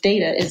works with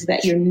data, is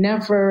that you're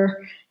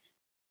never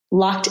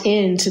locked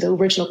into the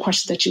original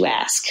question that you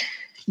ask.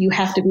 You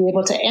have to be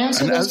able to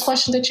answer those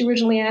questions that you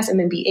originally asked and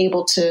then be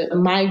able to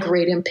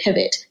migrate and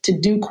pivot to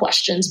new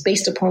questions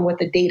based upon what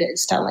the data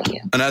is telling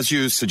you. And as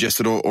you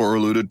suggested or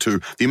alluded to,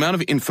 the amount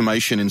of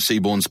information in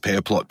Seaborn's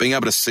pair plot, being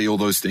able to see all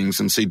those things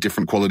and see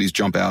different qualities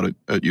jump out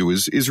at you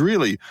is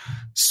really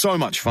so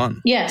much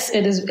fun. Yes,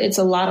 it is. It's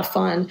a lot of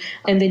fun.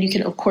 And then you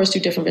can, of course,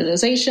 do different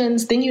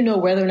visualizations. Then you know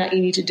whether or not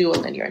you need to do a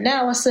linear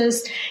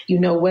analysis. You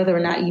know whether or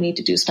not you need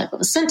to do some type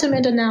of a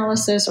sentiment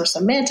analysis or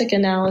semantic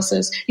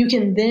analysis. You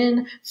can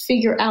then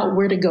figure out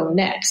where to go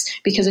next.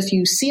 Because if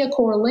you see a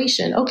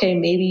correlation, okay,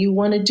 maybe you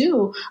want to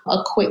do a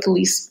quick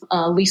least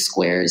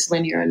squares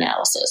linear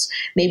analysis.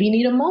 Maybe you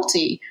need a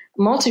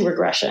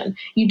multi-regression.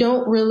 You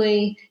don't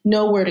really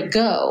know where to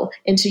go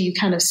until you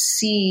kind of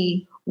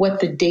see what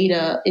the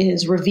data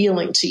is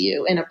revealing to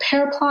you. And a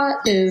pair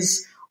plot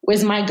is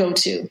my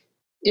go-to.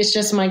 It's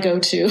just my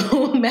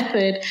go-to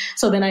method.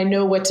 So then I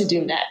know what to do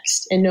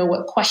next and know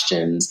what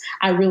questions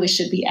I really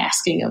should be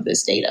asking of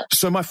this data.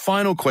 So my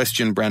final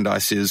question,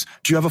 Brandeis, is,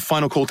 do you have a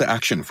final call to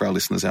action for our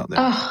listeners out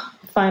there?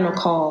 Final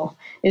call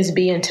is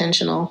be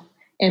intentional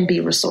and be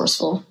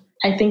resourceful.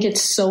 I think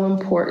it's so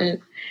important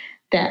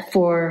that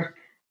for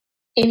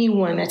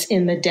anyone that's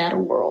in the data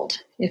world,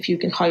 if you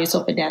can call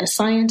yourself a data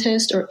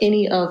scientist or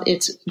any of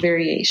its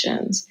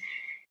variations,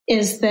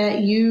 is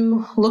that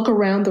you look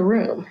around the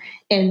room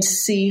and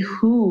see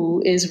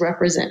who is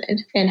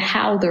represented and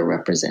how they're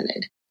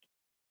represented,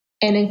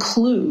 and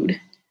include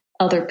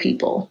other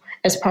people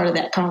as part of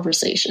that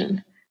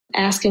conversation.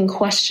 Asking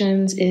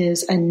questions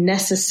is a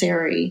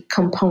necessary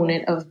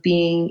component of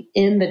being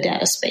in the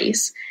data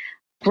space.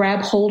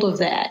 Grab hold of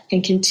that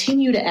and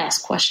continue to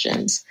ask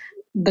questions.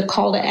 The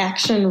call to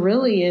action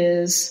really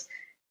is,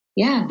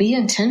 be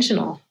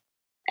intentional.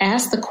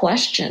 Ask the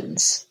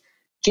questions.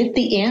 get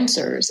the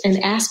answers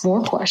and ask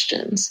more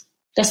questions.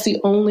 That's the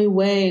only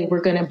way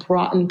we're going to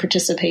broaden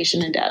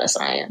participation in data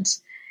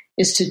science,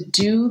 is to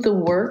do the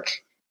work,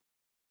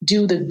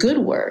 do the good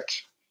work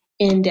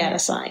in data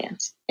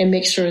science, and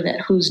make sure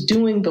that who's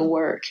doing the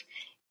work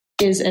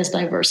is as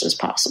diverse as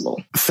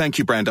possible. Thank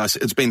you, Brandeis.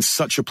 It's been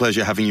such a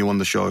pleasure having you on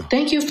the show.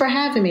 Thank you for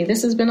having me.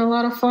 This has been a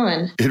lot of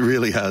fun. It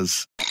really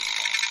has.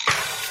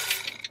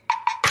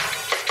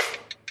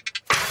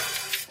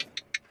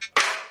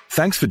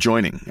 Thanks for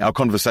joining our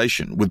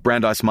conversation with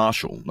Brandeis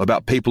Marshall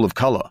about people of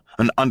color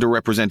and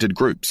underrepresented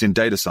groups in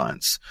data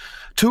science.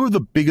 Two of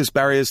the biggest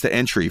barriers to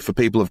entry for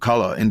people of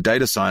color in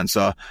data science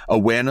are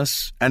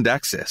awareness and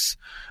access.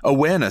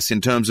 Awareness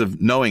in terms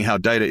of knowing how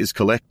data is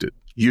collected,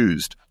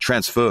 used,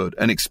 transferred,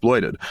 and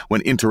exploited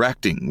when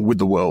interacting with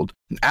the world.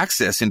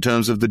 Access in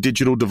terms of the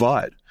digital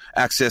divide.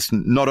 Access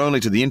not only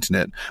to the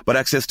internet, but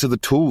access to the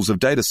tools of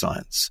data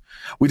science.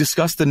 We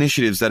discussed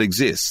initiatives that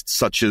exist,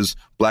 such as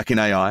Black in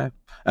AI,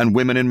 and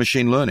Women in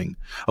Machine Learning,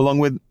 along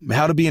with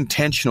how to be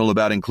intentional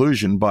about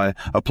inclusion by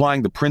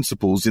applying the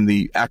principles in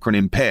the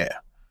acronym PAIR: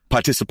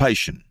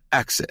 participation,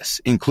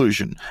 access,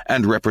 inclusion,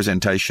 and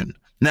representation.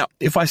 Now,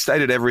 if I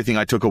stated everything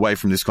I took away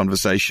from this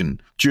conversation,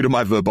 due to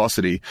my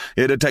verbosity,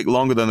 it'd take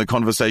longer than the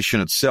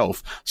conversation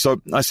itself, so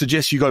I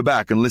suggest you go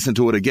back and listen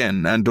to it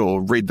again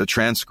and/or read the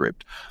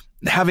transcript.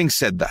 Having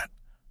said that,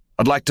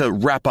 I'd like to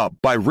wrap up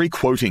by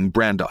re-quoting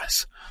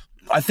Brandeis.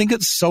 I think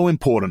it's so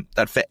important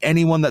that for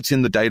anyone that's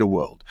in the data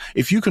world,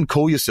 if you can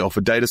call yourself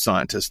a data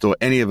scientist or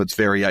any of its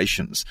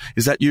variations,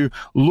 is that you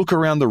look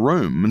around the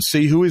room and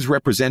see who is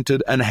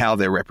represented and how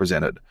they're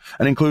represented,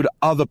 and include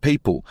other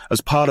people as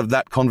part of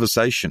that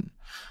conversation.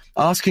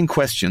 Asking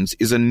questions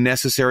is a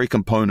necessary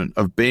component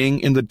of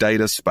being in the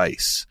data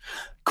space.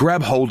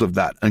 Grab hold of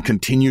that and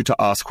continue to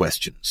ask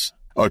questions.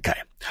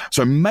 Okay,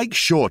 so make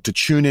sure to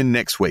tune in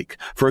next week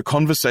for a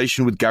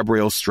conversation with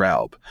Gabriel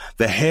Straub,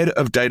 the head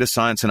of data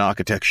science and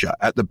architecture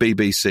at the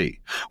BBC,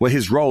 where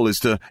his role is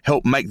to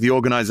help make the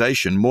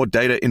organization more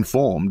data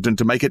informed and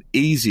to make it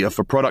easier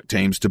for product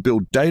teams to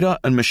build data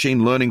and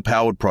machine learning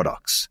powered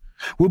products.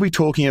 We'll be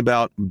talking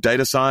about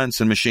data science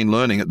and machine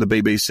learning at the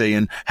BBC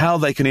and how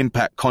they can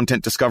impact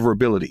content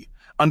discoverability,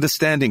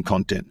 understanding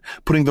content,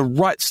 putting the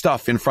right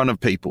stuff in front of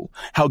people,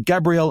 how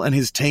Gabriel and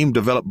his team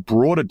develop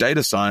broader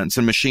data science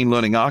and machine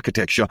learning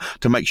architecture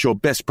to make sure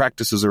best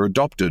practices are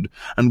adopted,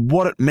 and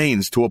what it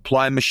means to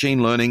apply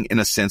machine learning in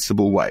a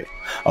sensible way,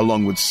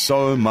 along with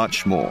so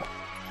much more.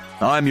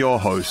 I'm your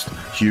host,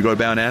 Hugo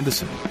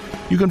Bown-Anderson.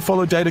 You can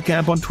follow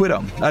DataCamp on Twitter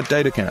at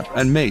DataCamp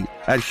and me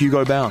at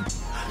Hugo Bown.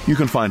 You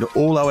can find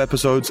all our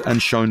episodes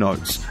and show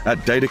notes at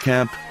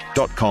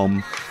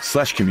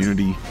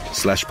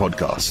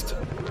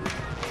datacamp.com/community/podcast.